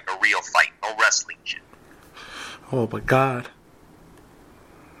fight, like a real fight, no wrestling shit. Oh my God.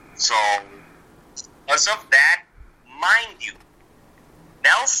 So, because of that, mind you,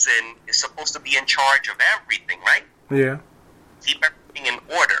 Nelson is supposed to be in charge of everything, right? Yeah. Keep everything in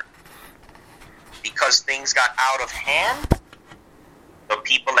order. Because things got out of hand, the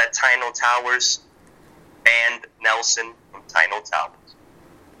people at Taino Towers banned Nelson from Taino Towers.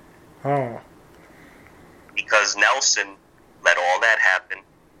 Oh. Because Nelson let all that happen.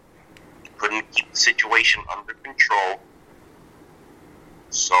 He couldn't keep the situation under control.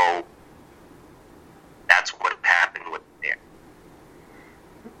 So, that's what happened with there.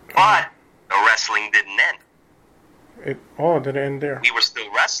 But the wrestling didn't end. Did it end there? We were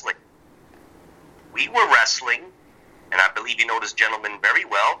still wrestling. We were wrestling, and I believe you know this gentleman very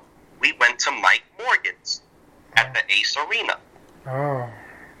well. We went to Mike Morgan's at the Ace Arena. Oh,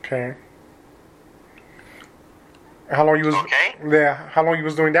 okay. How long you was okay? Yeah. How long you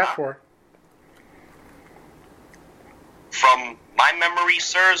was doing that for? From my memory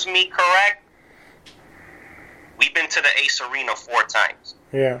serves me correct, we've been to the Ace Arena 4 times.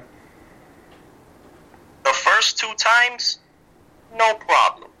 Yeah. The first 2 times, no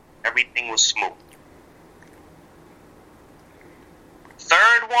problem. Everything was smooth.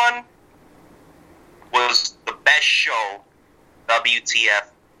 Third one was the best show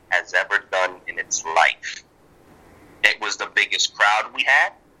WTF has ever done in its life. It was the biggest crowd we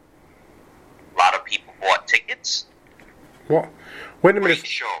had. A lot of people bought tickets. Well, wait a minute. Great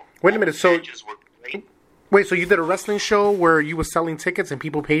show. Wait a minute. So, matches were great. wait. So you did a wrestling show where you were selling tickets and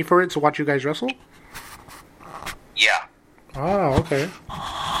people paid for it to watch you guys wrestle? Yeah. Oh, okay.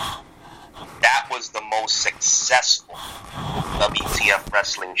 That was the most successful WTF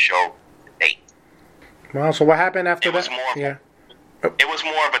wrestling show to date. Wow. So what happened after It was that? more. Yeah. It was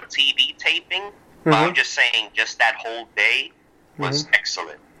more of a TV taping. But I'm just saying, just that whole day was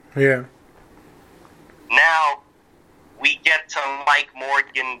excellent. Yeah. Now, we get to Mike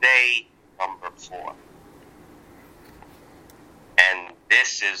Morgan Day number 4. And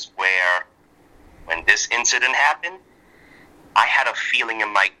this is where, when this incident happened, I had a feeling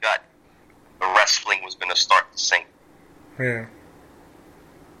in my gut the wrestling was going to start to sink. Yeah.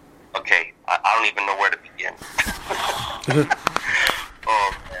 Okay, I don't even know where to begin.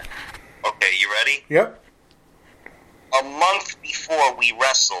 Oh, man. Okay, you ready? Yep. A month before we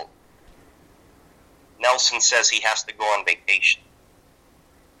wrestle, Nelson says he has to go on vacation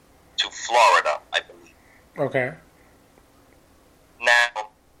to Florida, I believe. Okay. Now,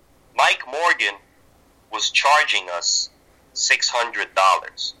 Mike Morgan was charging us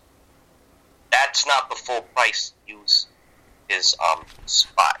 $600. That's not the full price to use his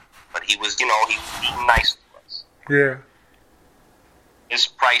spot, but he was, he was being nice to us. Yeah. His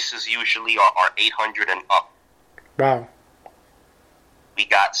prices usually are $800 and up. Wow. We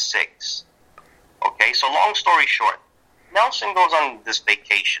got 6. Okay, so long story short, Nelson goes on this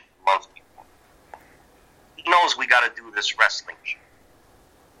vacation months before. He knows we got to do this wrestling show.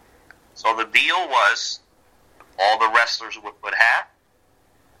 So the deal was all the wrestlers would put half,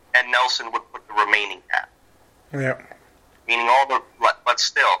 and Nelson would put the remaining half. Yeah. Meaning but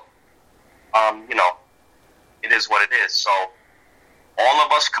still, it is what it is. So all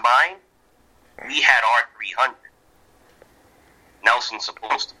of us combined, we had our 300. Nelson's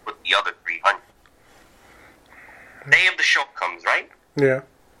supposed to put the other 300. Day of the show comes, right? Yeah.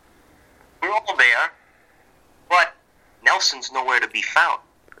 We're all there, but Nelson's nowhere to be found.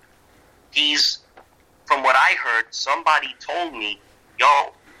 From what I heard, somebody told me,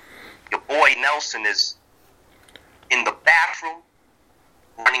 yo, your boy Nelson is in the bathroom,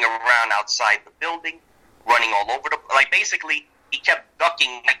 running around outside the building, running all over basically, he kept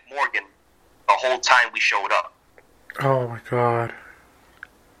ducking Mike Morgan the whole time we showed up. Oh, my God.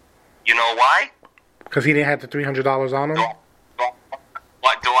 You know why? Because he didn't have the $300 on him?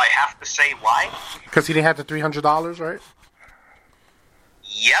 What, do I have to say why? Because he didn't have the $300, right?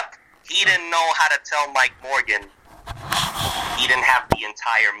 Yep. He didn't know how to tell Mike Morgan he didn't have the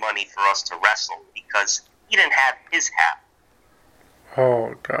entire money for us to wrestle because he didn't have his half.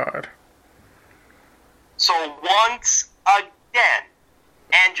 Oh, God. So once again,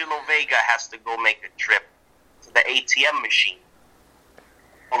 Angelo Vega has to go make a trip to the ATM machine,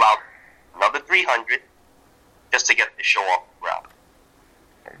 pull out another 300 just to get the show off the ground.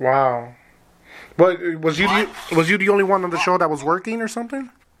 Wow. But was you the only one on the show that was working or something?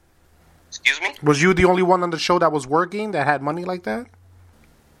 Excuse me? Was you the only one on the show that was working that had money like that?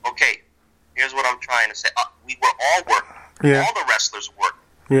 Okay, here's what I'm trying to say. We were all working. Yeah. All the wrestlers worked.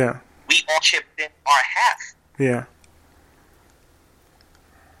 Yeah. We all chipped in our half. Yeah.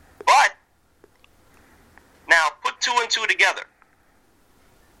 But now put 2 and 2 together.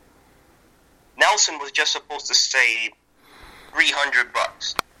 Nelson was just supposed to save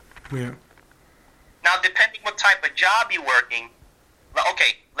 $300. Yeah. Now, depending what type of job you're working,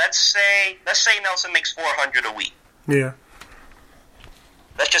 okay, let's say Nelson makes $400 a week. Yeah.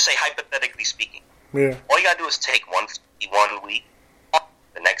 Let's just say hypothetically speaking. Yeah. All you gotta do is take 150 one week,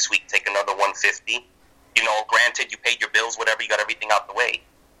 the next week take another 150. Granted you paid your bills, whatever, you got everything out the way.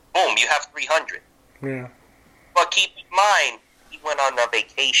 Boom, you have 300. Yeah. But keep in mind, he went on a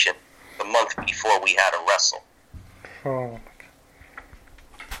vacation the month before we had a wrestle. Oh.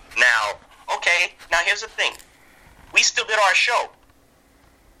 Now here's the thing. We still did our show.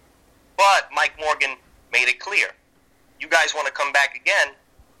 But Mike Morgan made it clear. You guys want to come back again,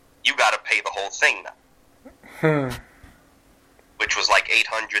 you got to pay the whole thing now. Which was like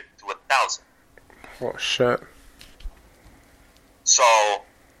 $800 to $1,000. Oh, shit. So,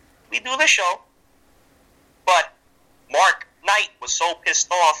 we do the show. But Mark Knight was so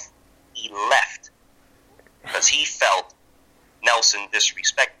pissed off, he left. Because he felt Nelson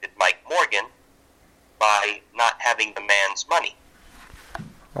disrespected Mike Morgan by not having the man's money.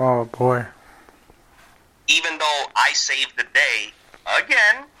 Oh, boy. Even though I saved the day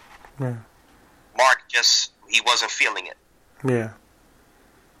again, Yeah. Mark he wasn't feeling it. Yeah.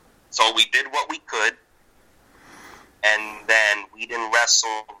 So we did what we could, and then we didn't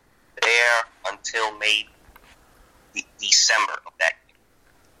wrestle there until maybe December of that year.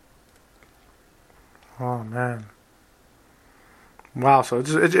 Oh, man. Wow, so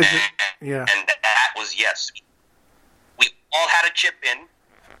it's yeah. And that was, yes. We all had to chip in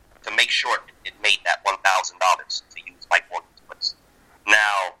to make sure it made that $1,000 to use Mike Morgan's place.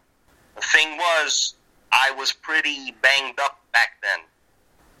 Now, the thing was, I was pretty banged up back then.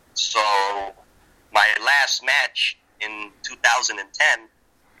 So, my last match in 2010,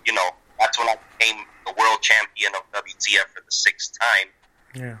 that's when I became the world champion of WTF for the 6th time.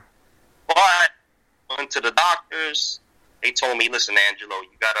 Yeah. But, went to the doctors. They told me, listen, Angelo,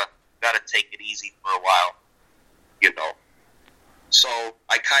 you gotta take it easy for a while, So,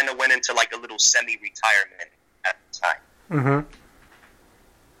 I kind of went into like a little semi-retirement at the time. Mm-hmm.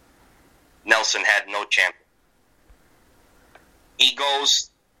 Nelson had no champion. He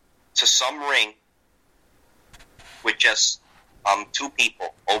goes to some ring with just two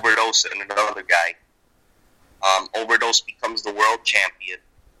people, Overdose and another guy. Overdose becomes the world champion.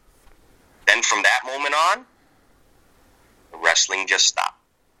 Then from that moment on, the wrestling just stopped.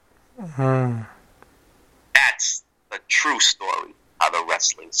 Mm-hmm. That's the true story, how the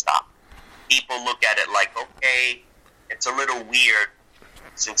wrestling stopped. People look at it like, okay, it's a little weird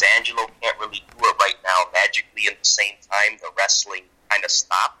since Angelo can't really do it right now. Magically, at the same time, the wrestling kind of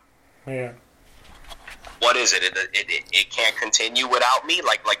stopped. Yeah. What is it? It can't continue without me?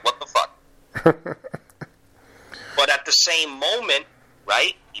 Like what the fuck? But at the same moment,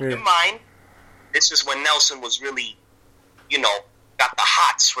 right, keep in mind, this is when Nelson was really, got the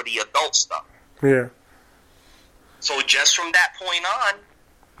hots for the adult stuff. Yeah. So just from that point on,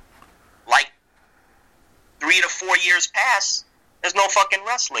 like 3 to 4 years pass, there's no fucking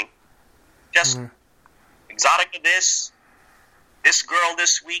wrestling. Just Exotica this girl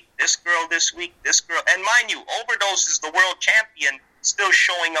this week, this girl this week, this girl. And mind you, Overdose is the world champion still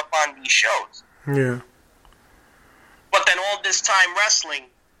showing up on these shows. Yeah. But then all this time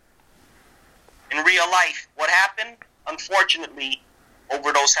wrestling, in real life, what happened? Unfortunately,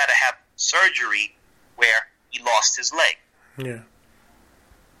 Overdose had to have surgery where he lost his leg. Yeah.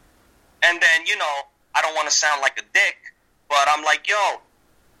 And then, I don't want to sound like a dick, but I'm like, yo,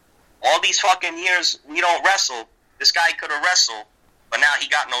 all these fucking years we don't wrestle. This guy could have wrestled, but now he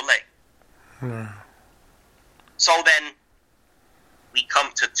got no leg. Yeah. So then we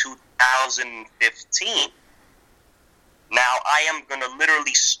come to 2015. Now I am going to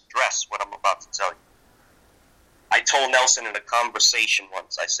literally stress what I'm about to tell you. I told Nelson in a conversation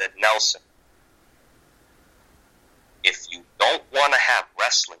once, I said, Nelson, if you don't want to have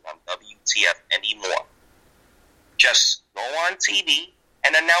wrestling on WTF anymore, just go on TV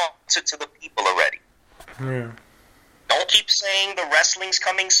and announce it to the people already. Yeah. Don't keep saying the wrestling's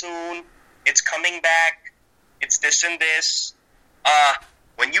coming soon, it's coming back, it's this and this.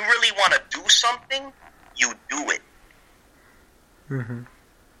 When you really want to do something, you do it. Mm-hmm.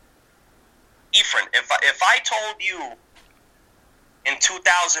 Ephraim, if I told you in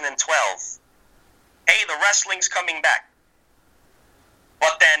 2012, hey, the wrestling's coming back,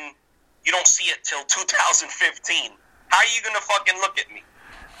 but then you don't see it till 2015, how are you gonna fucking look at me?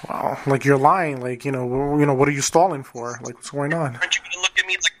 Well, like you're lying. Like what are you stalling for? Like what's going on? Aren't you gonna look at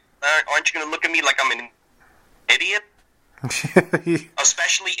me like I'm an idiot?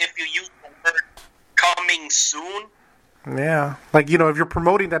 Especially if you use the word "coming soon." Yeah, like if you're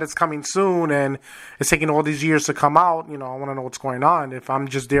promoting that it's coming soon and it's taking all these years to come out, I want to know what's going on. If I'm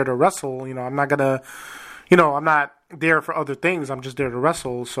just there to wrestle, I'm not gonna, I'm not there for other things. I'm just there to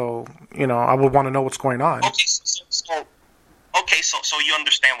wrestle, so I would want to know what's going on. Okay, so you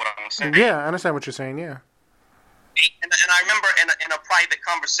understand what I'm saying? Yeah, I understand what you're saying. Yeah. And I remember in a private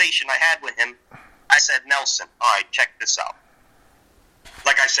conversation I had with him, I said, Nelson, all right, check this out.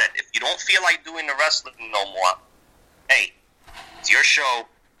 Like I said, if you don't feel like doing the wrestling no more, hey, it's your show.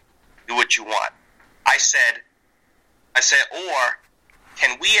 Do what you want. I said, or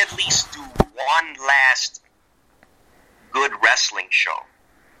can we at least do one last good wrestling show?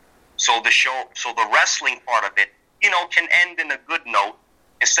 So the wrestling part of it, can end in a good note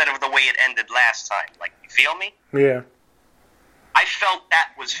instead of the way it ended last time. Like, you feel me? Yeah. I felt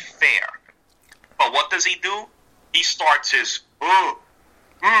that was fair. But what does he do? He starts his,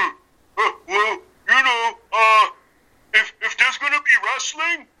 if there's going to be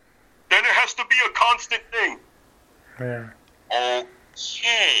wrestling, then it has to be a constant thing. Yeah.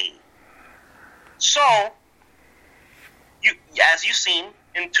 Okay. So, as you've seen,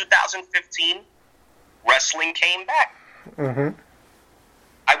 in 2015, wrestling came back. Mm-hmm.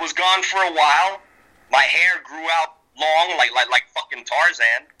 I was gone for a while. My hair grew out long, like fucking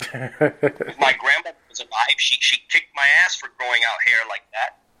Tarzan. If my grandmother was alive, she kicked my ass for growing out hair like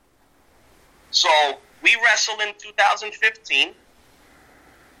that. So we wrestled in 2015.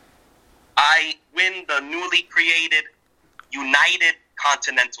 I win the newly created United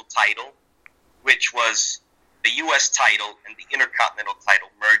Continental title, which was the U.S. title and the Intercontinental title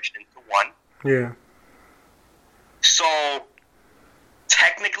merged into one. Yeah. So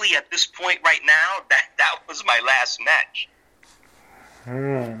technically, at this point right now, that was my last match.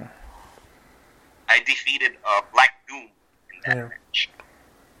 I defeated Black Doom in that match.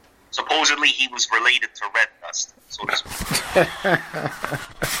 Supposedly, he was related to Red Dust, so to speak.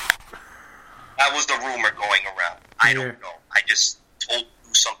 That was the rumor going around. I don't know. I just told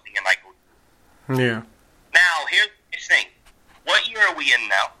you something and I go do it. Yeah. Now, here's the thing. What year are we in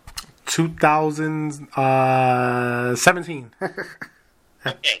now? 2017.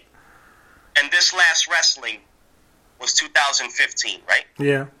 Okay. this last wrestling was 2015, right?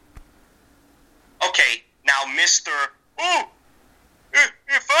 Yeah. Okay, now Mr. Oh,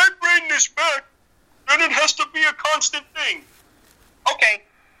 if I bring this back, then it has to be a constant thing. Okay.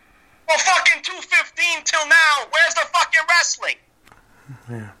 Well, fucking 215 till now, where's the fucking wrestling?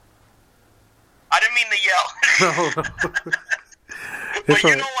 Yeah. I didn't mean to yell. No. But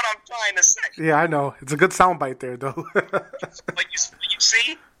you know what I'm trying to say. Yeah, I know. It's a good soundbite there, though. But you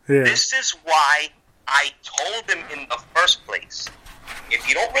see? Yeah. This is why I told him in the first place, if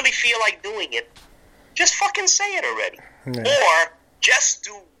you don't really feel like doing it, just fucking say it already. Yeah. Or just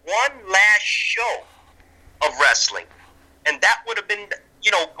do one last show of wrestling. And that would have been,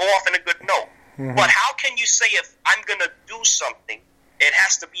 go off in a good note. Mm-hmm. But how can you say if I'm going to do something, it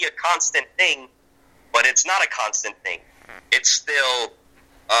has to be a constant thing, but it's not a constant thing. It's still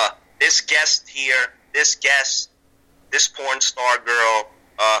this guest here, this guest, this porn star girl,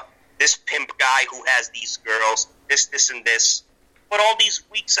 this pimp guy who has these girls, this, and this. But all these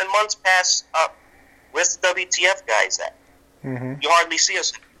weeks and months pass up. Where's the WTF guys at? Mm-hmm. You hardly see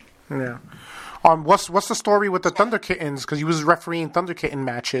us. Yeah. What's the story with the Thunder Kittens? Because he was refereeing Thunder Kitten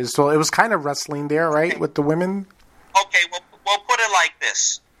matches, so it was kind of wrestling there, right, with the women? Okay, well, put it like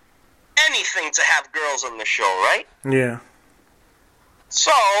this. Anything to have girls on the show, right? Yeah.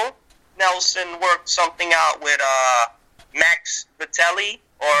 So, Nelson worked something out with Max Vitelli,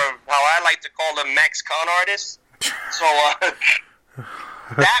 or how I like to call him, Max Con Artist. So,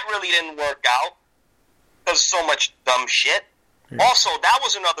 that really didn't work out, because so much dumb shit. Yeah. Also, that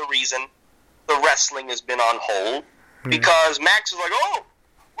was another reason the wrestling has been on hold, because Max is like, oh,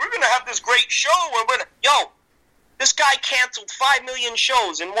 we're going to have this great show. This guy canceled 5 million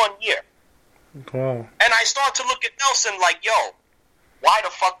shows in 1 year. Wow. And I start to look at Nelson like, why the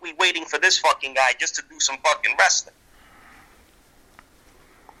fuck we waiting for this fucking guy just to do some fucking wrestling?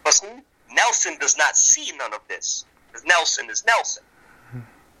 But Nelson does not see none of this, because Nelson is Nelson.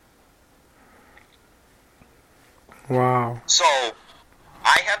 Wow. So,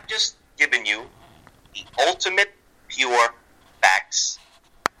 I have just given you the ultimate pure facts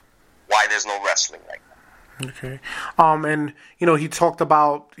why there's no wrestling right now. Okay. And, he talked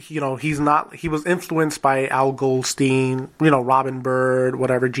about, he was influenced by Al Goldstein, Robin Bird,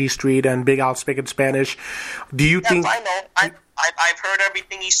 whatever, G Street, and Big Al Spigot Spanish. Do you think... I know. I've heard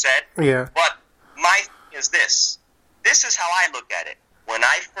everything he said. Yeah. But my thing is this. This is how I look at it. When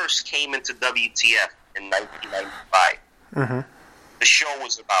I first came into WTF in 1995, the show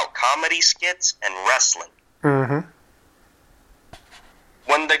was about comedy skits and wrestling. Mm-hmm.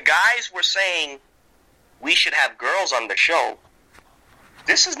 When the guys were saying we should have girls on the show,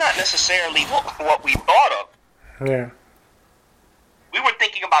 this is not necessarily what we thought of. Yeah. We were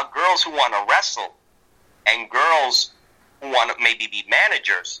thinking about girls who want to wrestle and girls who want to maybe be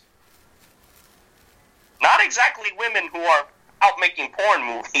managers. Not exactly women who are out making porn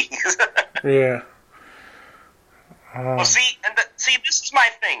movies. Yeah. Well, this is my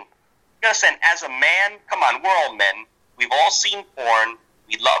thing. Listen, as a man, come on, we're all men. We've all seen porn.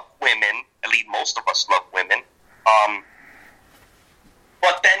 We love women. At least most of us love women.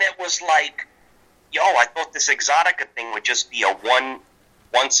 But then it was like, I thought this Exotica thing would just be a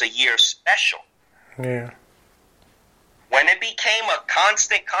once a year special. Yeah. When it became a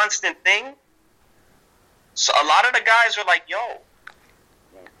constant thing, so a lot of the guys were like,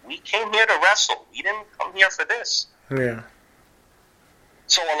 we came here to wrestle. We didn't come here for this. Yeah.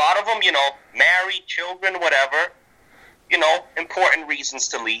 So a lot of them, married, children, whatever, important reasons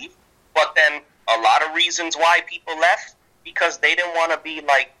to leave. But then a lot of reasons why people left, because they didn't want to be,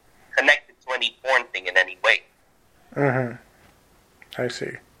 connected to any porn thing in any way. I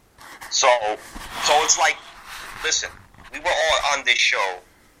see. So it's like, listen, we were all on this show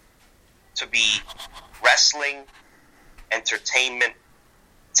to be wrestling, entertainment,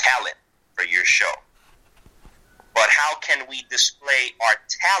 talent for your show. But how can we display our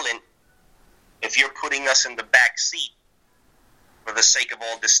talent if you're putting us in the back seat for the sake of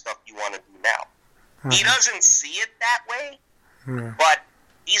all this stuff you want to do now? He doesn't see it that way, but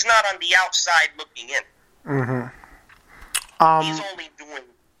he's not on the outside looking in. He's only doing...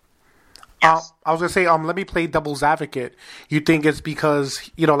 Yes. I was going to say, let me play devil's advocate. You think it's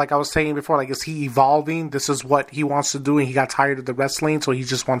because, like I was saying before, is he evolving? This is what he wants to do, and he got tired of the wrestling, so he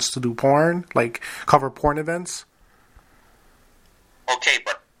just wants to do porn, cover porn events? Okay,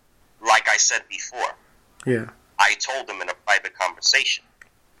 but like I said before, I told him in a private conversation,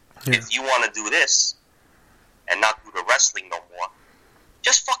 if you want to do this and not do the wrestling no more,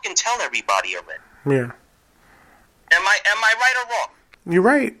 just fucking tell everybody already. Yeah. Am I right or wrong? You're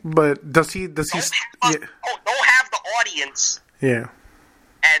right, but does he? Don't have the audience. Yeah.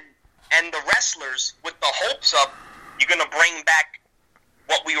 And and the wrestlers with the hopes of you're going to bring back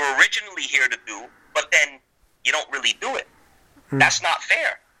what we were originally here to do, but then you don't really do it. That's not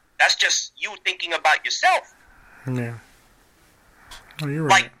fair. That's just you thinking about yourself. Yeah. Oh, you're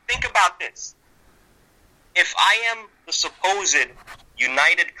right. Like, think about this. If I am the supposed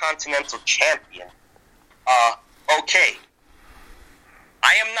United Continental Champion, okay.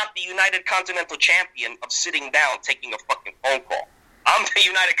 I am not the United Continental Champion of sitting down taking a fucking phone call. I'm the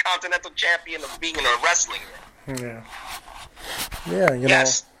United Continental Champion of being in a wrestling ring. Yeah. Yeah, you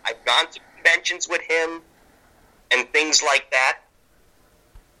yes, I've gone to conventions with him and things like that,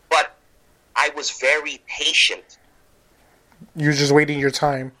 but I was very patient. You're just waiting your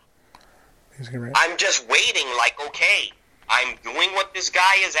time. I'm just waiting, like, okay, I'm doing what this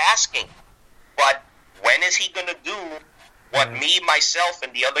guy is asking, but when is he going to do what me, myself,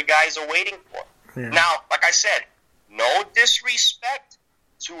 and the other guys are waiting for? Yeah. Now, like I said, no disrespect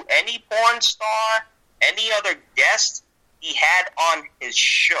to any porn star, any other guest he had on his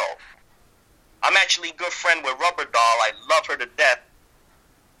show. I'm actually a good friend with Rubber Doll. I love her to death.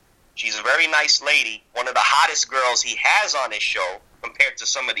 She's a very nice lady, one of the hottest girls he has on his show compared to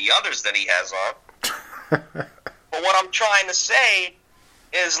some of the others that he has on. But what I'm trying to say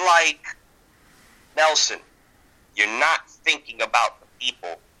is, like, Nelson, you're not thinking about the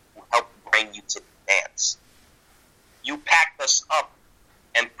people who helped bring you to the dance. You packed us up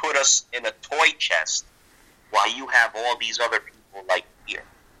and put us in a toy chest while you have all these other people like here.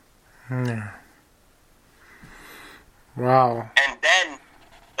 Yeah. Wow. And then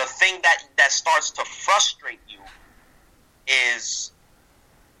the thing that starts to frustrate you is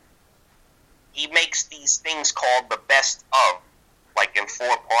he makes these things called the best of, like in 4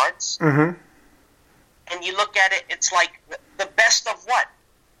 parts. Mm-hmm. And you look at it, it's like, the best of what?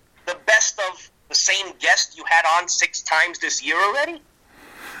 The best of the same guest you had on 6 times this year already?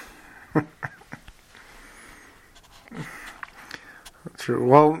 True.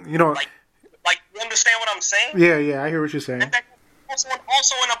 Well, you know... Like, you understand what I'm saying? Yeah, I hear what you're saying. And then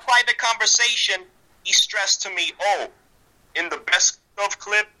also in a private conversation, he stressed to me, in the best of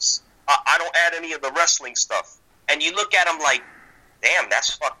clips, I don't add any of the wrestling stuff. And you look at him like, damn,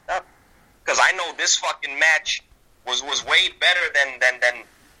 that's fucked up. Because I know this fucking match was way better than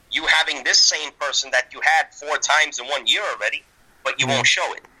you having this same person that you had 4 times in 1 year already, but you won't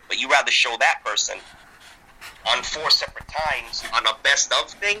show it. But you rather show that person on 4 separate times on a best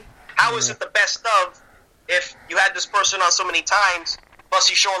of thing? How is it the best of if you had this person on so many times, plus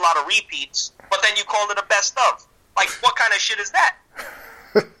you show a lot of repeats, but then you call it a best of? Like, what kind of shit is that?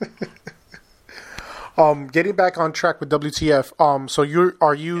 Getting back on track with WTF. So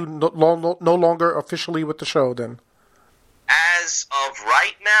are you no longer officially with the show then? As of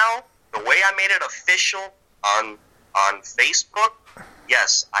right now, the way I made it official on Facebook,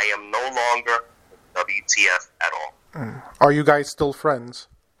 yes, I am no longer with WTF at all. Are you guys still friends?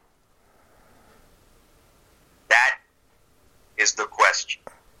 That is the question.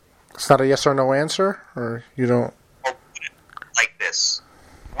 It's not a yes or no answer, or you don't? Like this.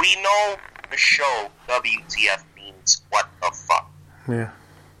 We know the show WTF means what the fuck. Yeah.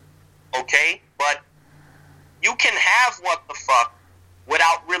 Okay? But you can have what the fuck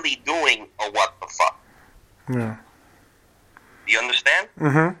without really doing a what the fuck. Yeah. Do you understand?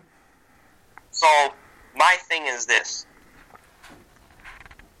 Mm-hmm. So, my thing is this.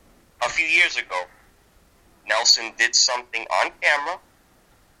 A few years ago, Nelson did something on camera,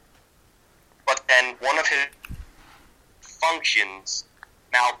 but then one of his functions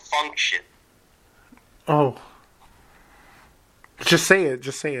malfunctioned. Oh. Just say it.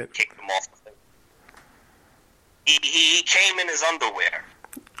 Kicked him off the thing. He came in his underwear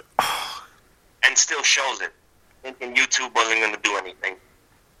and still shows it, thinking YouTube wasn't going to do anything.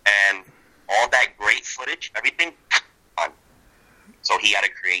 And all that great footage, everything, on. So he had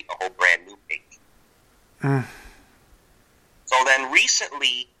to create a whole brand new page. So then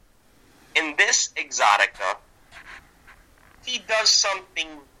recently, in this Exotica, he does something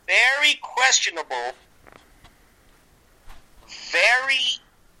very questionable,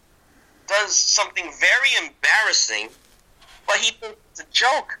 does something very embarrassing, but he thinks it's a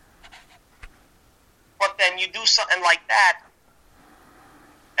joke. But then you do something like that,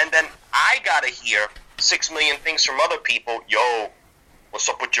 and then I gotta hear 6 million things from other people. Yo, what's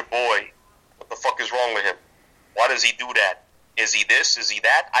up with your boy? What the fuck is wrong with him? Why does he do that? Is he this? Is he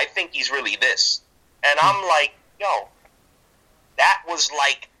that? I think he's really this. And I'm like, yo, that was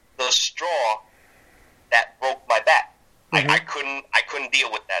like the straw that broke my back. Mm-hmm. I couldn't deal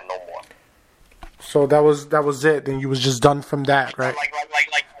with that no more. So that was it. Then you was just done from that, right? Like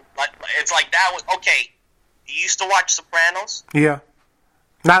it's like that was okay. You used to watch Sopranos? Yeah.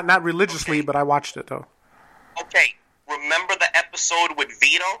 Not religiously, Okay. but I watched it though. Okay, remember the episode with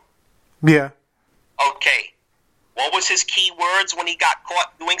Vito? Yeah. Okay, what was his key words when he got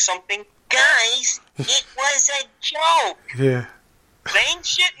caught doing something? Guys, it was a joke. Yeah. Same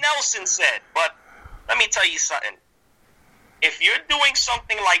shit Nelson said, but let me tell you something. If you're doing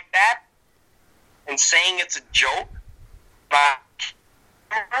something like that and saying it's a joke,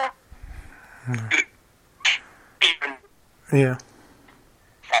 Yeah.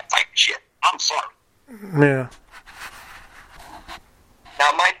 that type of shit. I'm sorry. Yeah.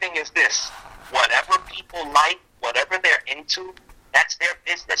 Now, my thing is this. Whatever people like, whatever they're into, that's their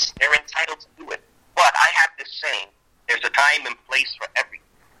business. They're entitled to do it. But I have this saying, there's a time and place for everything.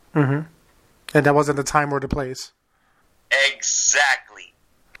 Mm-hmm. And that wasn't the time or the place. Exactly.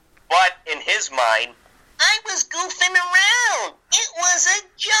 But in his mind, I was goofing around. It was a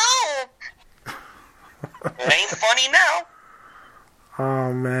joke. It ain't funny now.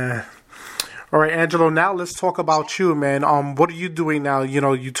 Oh man. All right, Angelo. Now let's talk about you, man. What are you doing now? You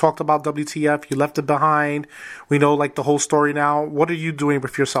know, you talked about WTF. You left it behind. We know like the whole story now. What are you doing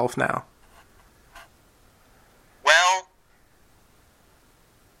with yourself now? Well,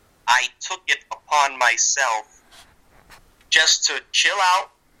 I took it upon myself just to chill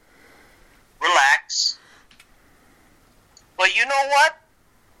out, relax. But you know what?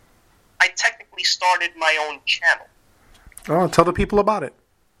 I technically started my own channel. Oh, tell the people about it.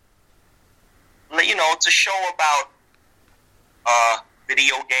 You know, it's a show about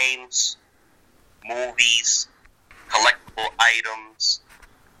video games, movies, collectible items.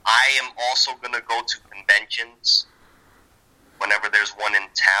 I am also going to go to conventions whenever there's one in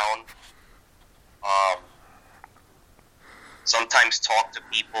town. Sometimes talk to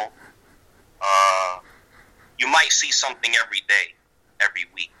people. You might see something every day, every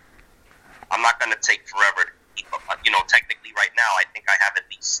week. I'm not going to take forever to keep up. You know, technically right now, I think I have at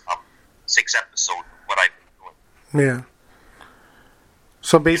least 6 episodes of what I've been doing. Yeah.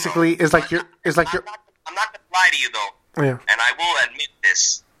 So basically, it's like you're. I'm not going to lie to you though. Yeah. And I will admit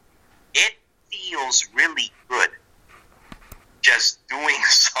this. It feels really good just doing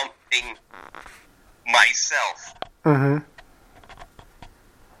something myself. Mm-hmm.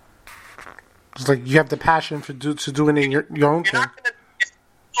 It's like you have the passion to doing it your own thing. It's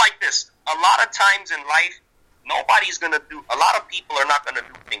like this. A lot of times in life, nobody's going to do. A lot of people are not going to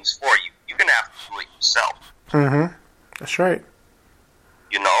do things for you. You're going to have to do it yourself. Mm-hmm. That's right.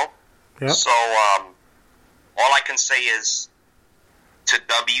 You know? Yep. So, all I can say is, to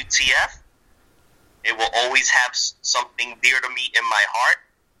WTF, it will always have something dear to me in my heart,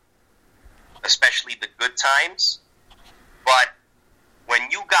 especially the good times. But when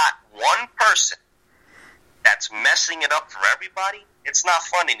you got one person that's messing it up for everybody, it's not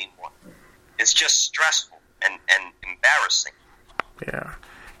fun anymore. It's just stressful and embarrassing. Yeah.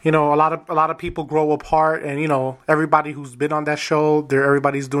 You know, a lot of people grow apart, and you know, everybody who's been on that show,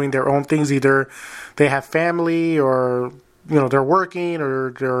 everybody's doing their own things. Either they have family, or you know, they're working,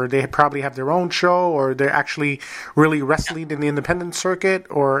 or they probably have their own show, or they're actually really wrestling in the independent circuit,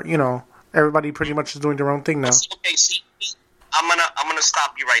 or you know, everybody pretty much is doing their own thing now. Okay, see, I'm gonna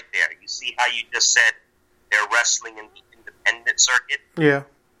stop you right there. You see how you just said they're wrestling in the independent circuit? Yeah.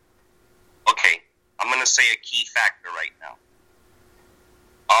 Okay, I'm gonna say a key factor right now.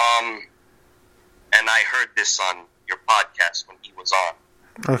 And I heard this on your podcast when he was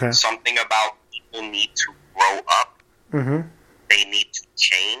on. Okay. Something about people need to grow up. Mm-hmm. They need to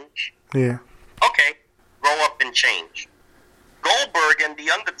change. Yeah. Okay, grow up and change. Goldberg and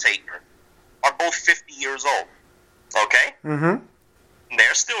The Undertaker are both 50 years old. Okay? Mm-hmm.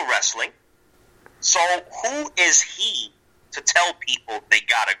 They're still wrestling. So who is he to tell people they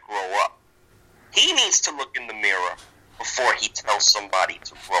gotta grow up? He needs to look in the mirror before he tells somebody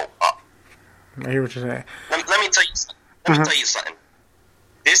to grow up. I hear what you're saying. Let me tell you something. Let me tell you something.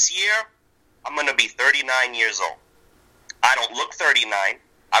 This year, I'm gonna be 39 years old. I don't look 39.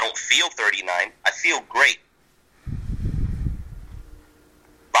 I don't feel 39. I feel great.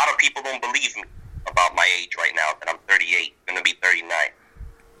 A lot of people don't believe me about my age right now, that I'm 38, gonna be 39.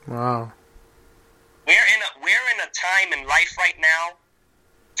 Wow. We're in a time in life right now.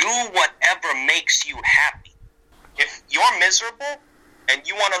 Do whatever makes you happy. If you're miserable and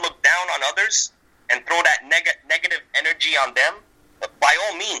you want to look down on others and throw that negative energy on them, by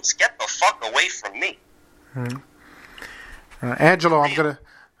all means, get the fuck away from me. Angelo, I'm gonna.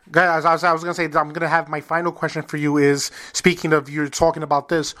 Guys, I was gonna say I'm gonna have my final question for you. Is speaking of you're talking about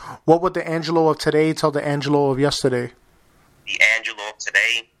this, what would the Angelo of today tell the Angelo of yesterday? The Angelo of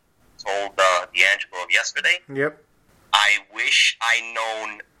today told the Angelo of yesterday. Yep. I wish I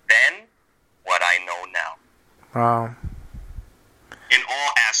known then what I know now. Wow. in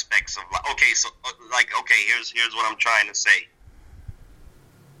all aspects of life. Okay, so here's what I'm trying to say.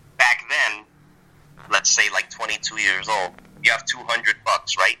 Back then, let's say like 22 years old, you have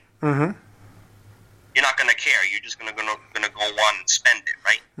 $200, right? Mm-hmm. You're not gonna care. You're just gonna go on and spend it,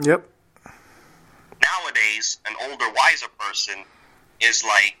 right? Yep. Nowadays, an older, wiser person is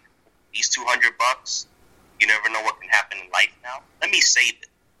like, these $200, you never know what can happen in life now. Let me save it.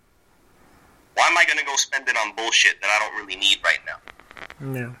 Why am I gonna go spend it on bullshit that I don't really need right now?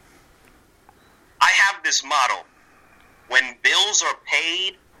 Yeah. I have this motto: when bills are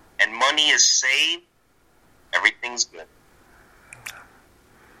paid and money is saved, everything's good.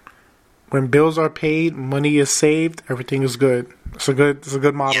 When bills are paid, money is saved, everything is good. It's a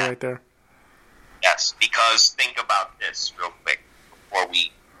good motto right there. Yes, because think about this real quick before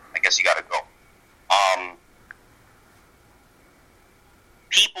I guess you gotta go.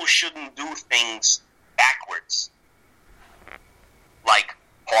 People shouldn't do things backwards. Like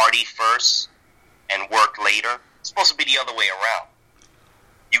party first and work later. It's supposed to be the other way around.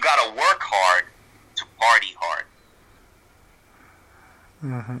 You gotta work hard to party hard.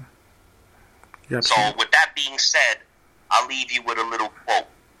 Mm-hmm. Yep. So with that being said, I'll leave you with a little quote.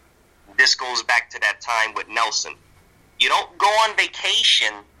 This goes back to that time with Nelson. You don't go on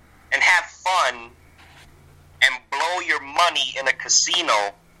vacation and have fun and blow your money in a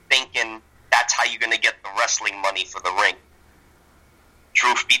casino thinking that's how you're going to get the wrestling money for the ring.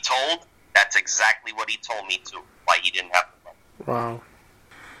 Truth be told, that's exactly what he told me too, why he didn't have the money. Wow.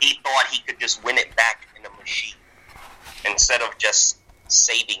 He thought he could just win it back in a machine instead of just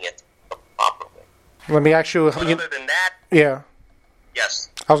saving it the proper way. Let me ask you. But other than that, yeah. Yes.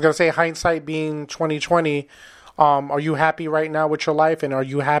 I was gonna say, hindsight being 2020. Are you happy right now with your life, and are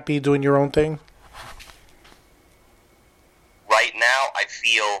you happy doing your own thing? Right now, I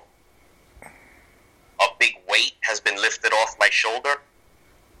feel a big weight has been lifted off my shoulder.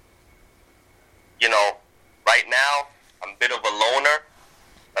 You know, right now, I'm a bit of a loner,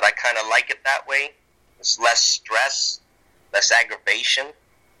 but I kind of like it that way. There's less stress, less aggravation.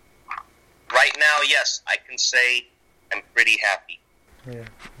 Right now, yes, I can say I'm pretty happy. Yeah,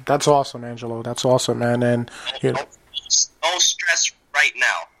 that's awesome, Angelo. That's awesome, man. And no stress right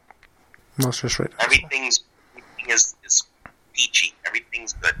now. No stress right now. Everything is peachy.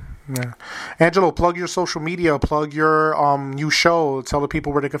 Everything's good. Yeah, Angelo, plug your social media. Plug your new show. Tell the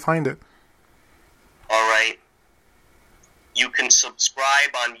people where they can find it. All right. You can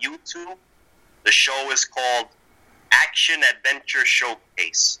subscribe on YouTube. The show is called Action Adventure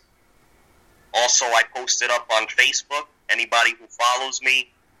Showcase. Also, I post it up on Facebook. Anybody who follows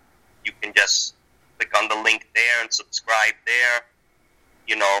me, you can just click on the link there and subscribe there.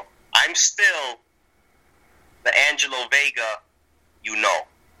 You know, I'm still the Angelo Vega, you know.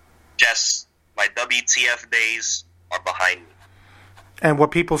 Just my WTF days are behind me. And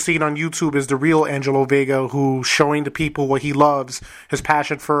what people see on YouTube is the real Angelo Vega, who's showing the people what he loves, his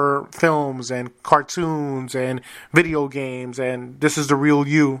passion for films and cartoons and video games, and this is the real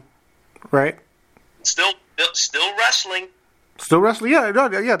you, right? Still wrestling. Still wrestling,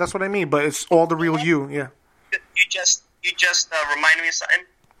 yeah, that's what I mean. But it's all the real you, yeah. You just reminded me of something.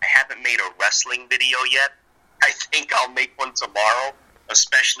 I haven't made a wrestling video yet. I think I'll make one tomorrow,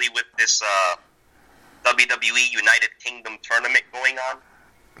 especially with this WWE United Kingdom tournament going on.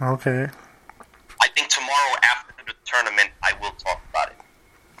 Okay. I think tomorrow after the tournament, I will talk about it.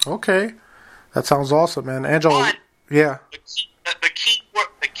 Okay, that sounds awesome, man. Angelo, but yeah. The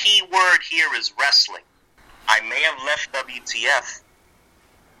key word here is wrestling. I may have left WTF,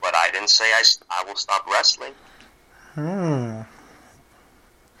 but I didn't say I will stop wrestling.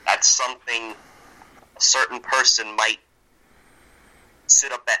 That's something a certain person might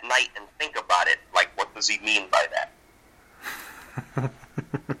sit up at night and think about it. Like, what does he mean by that? Well,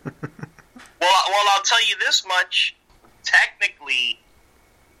 I'll tell you this much. Technically,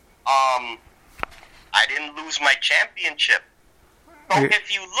 I didn't lose my championship. So if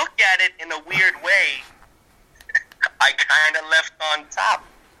you look at it in a weird way, I kind of left on top.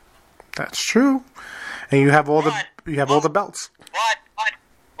 That's true. And you have all the belts.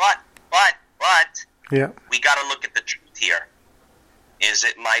 But yeah. We got to look at the truth here. Is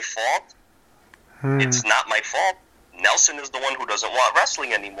it my fault? It's not my fault. Nelson is the one who doesn't want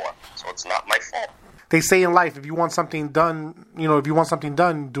wrestling anymore, so it's not my fault. They say in life, if you want something done,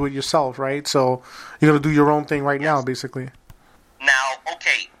 do it yourself, right? So you're going to do your own thing right now, basically. Now,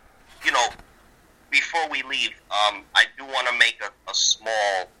 okay, before we leave, I do want to make a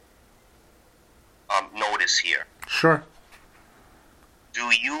small notice here. Sure.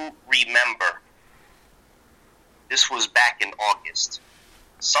 Do you remember, this was back in August,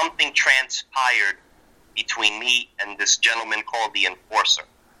 something transpired between me and this gentleman called the Enforcer.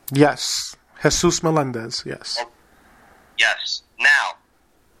 Yes. Jesus Melendez, yes. Oh, yes. Now,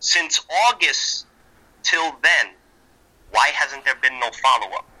 since August till then, why hasn't there been no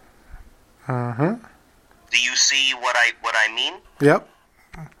follow-up? Do you see what I mean? Yep.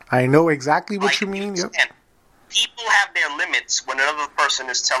 I know exactly what you mean. Yep. People have their limits when another person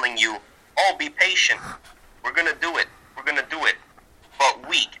is telling you, oh, be patient. We're going to do it. We're going to do it. But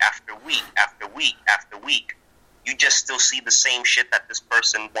week after week after week after week, you just still see the same shit that this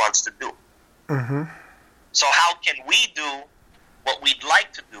person wants to do. So how can we do what we'd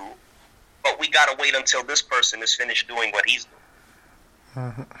like to do, but we got to wait until this person is finished doing what he's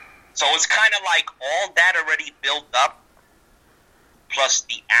doing? So it's kind of like all that already built up, plus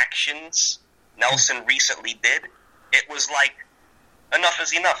the actions Nelson recently did. It was like, enough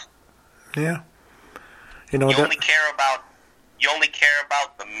is enough. Yeah. You only care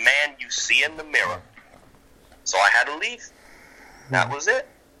about the man you see in the mirror. So I had to leave. That was it.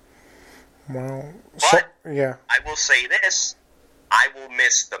 Well, but yeah. I will say this. I will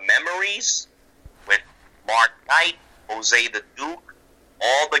miss the memories with Mark Knight, Jose the Duke,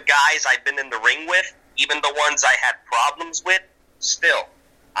 all the guys I've been in the ring with, even the ones I had problems with. Still,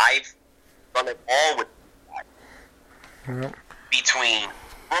 I've done it all with these guys. Between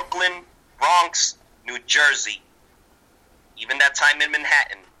Brooklyn, Bronx, New Jersey, even that time in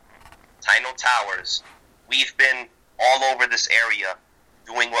Manhattan, Tino Towers, we've been all over this area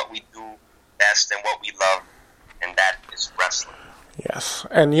doing what we do best and what we love, and that is wrestling. Yes,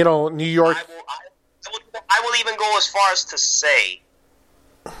 and New York. I will even go as far as to say,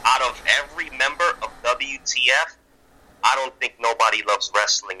 out of every member of WTF, I don't think nobody loves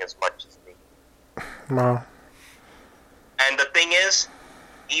wrestling as much as me. No. And the thing is,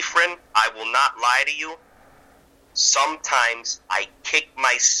 Ephraim, I will not lie to you. Sometimes I kick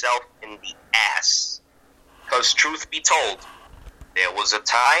myself in the ass. Because truth be told, there was a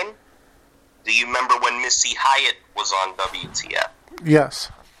time, do you remember when Missy Hyatt was on WTF? Yes.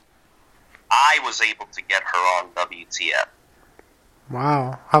 I was able to get her on WTF.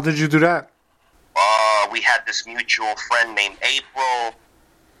 Wow. How did you do that? We had this mutual friend named April.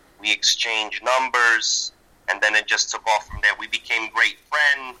 We exchanged numbers, and then it just took off from there. We became great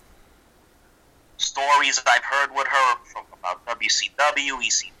friends. Stories I've heard with her from about WCW,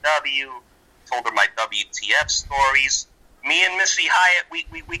 ECW, told her my WTF stories. Me and Missy Hyatt,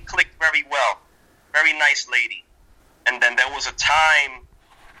 we clicked very well. Very nice lady. And then there was a time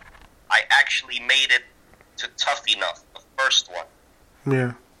I actually made it to Tough Enough, the first one.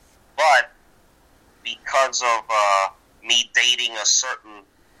 Yeah. But because of me dating a certain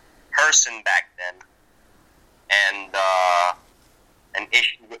person back then, and an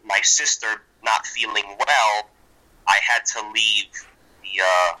issue with my sister not feeling well, I had to leave the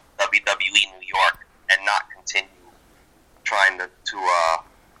WWE New York and not continue trying to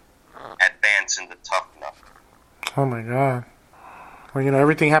advance into Tough Enough. Oh my God. Well,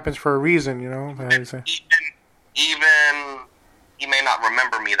 everything happens for a reason, Even he may not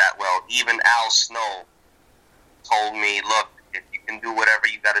remember me that well. Even Al Snow told me, "Look, if you can do whatever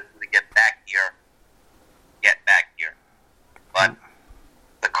you got to do to get back here, get back here." But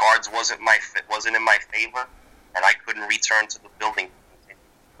the cards wasn't in my favor, and I couldn't return to the building to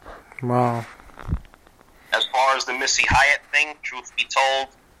continue. Wow. As far as the Missy Hyatt thing, truth be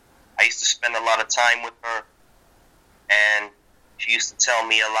told, I used to spend a lot of time with her, and she used to tell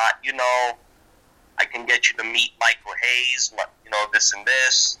me a lot, I can get you to meet Michael Hayes, this and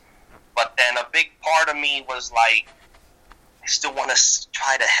this. But then a big part of me was like, I still want to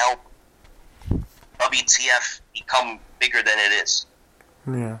try to help WTF become bigger than it is.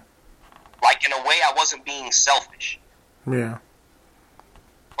 Yeah. Like, in a way, I wasn't being selfish. Yeah.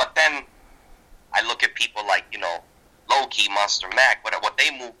 But then I look at people like, low-key Monster Mac, what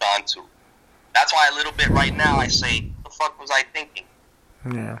they moved on to. That's why a little bit right now I say, the fuck was I thinking?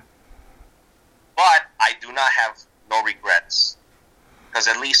 Yeah. But I do not have no regrets. Because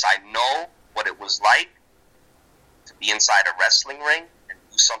at least I know what it was like to be inside a wrestling ring and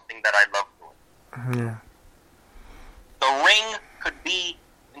do something that I love doing. Yeah. The ring could be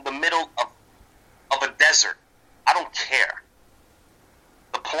in the middle of a desert. I don't care.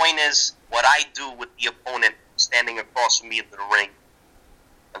 The point is what I do with the opponent standing across from me in the ring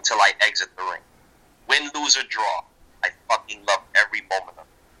until I exit the ring. Win, lose, or draw. I fucking love every moment of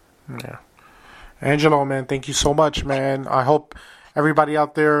it. Yeah. Angelo, man, thank you so much, man. I hope everybody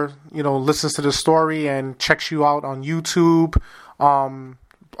out there, listens to the story and checks you out on YouTube.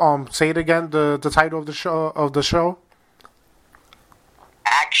 Say it again, the title of the show.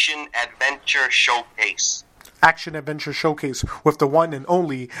 Action Adventure Showcase. Action Adventure Showcase with the one and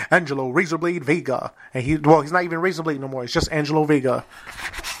only Angelo Razorblade Vega. And he's not even Razorblade no more. It's just Angelo Vega.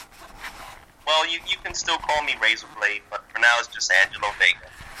 Well, you can still call me Razorblade, but for now it's just Angelo Vega.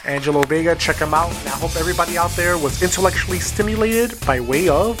 Angelo Vega, check him out. And I hope everybody out there was intellectually stimulated by way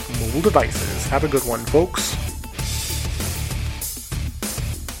of mobile devices. Have a good one, folks.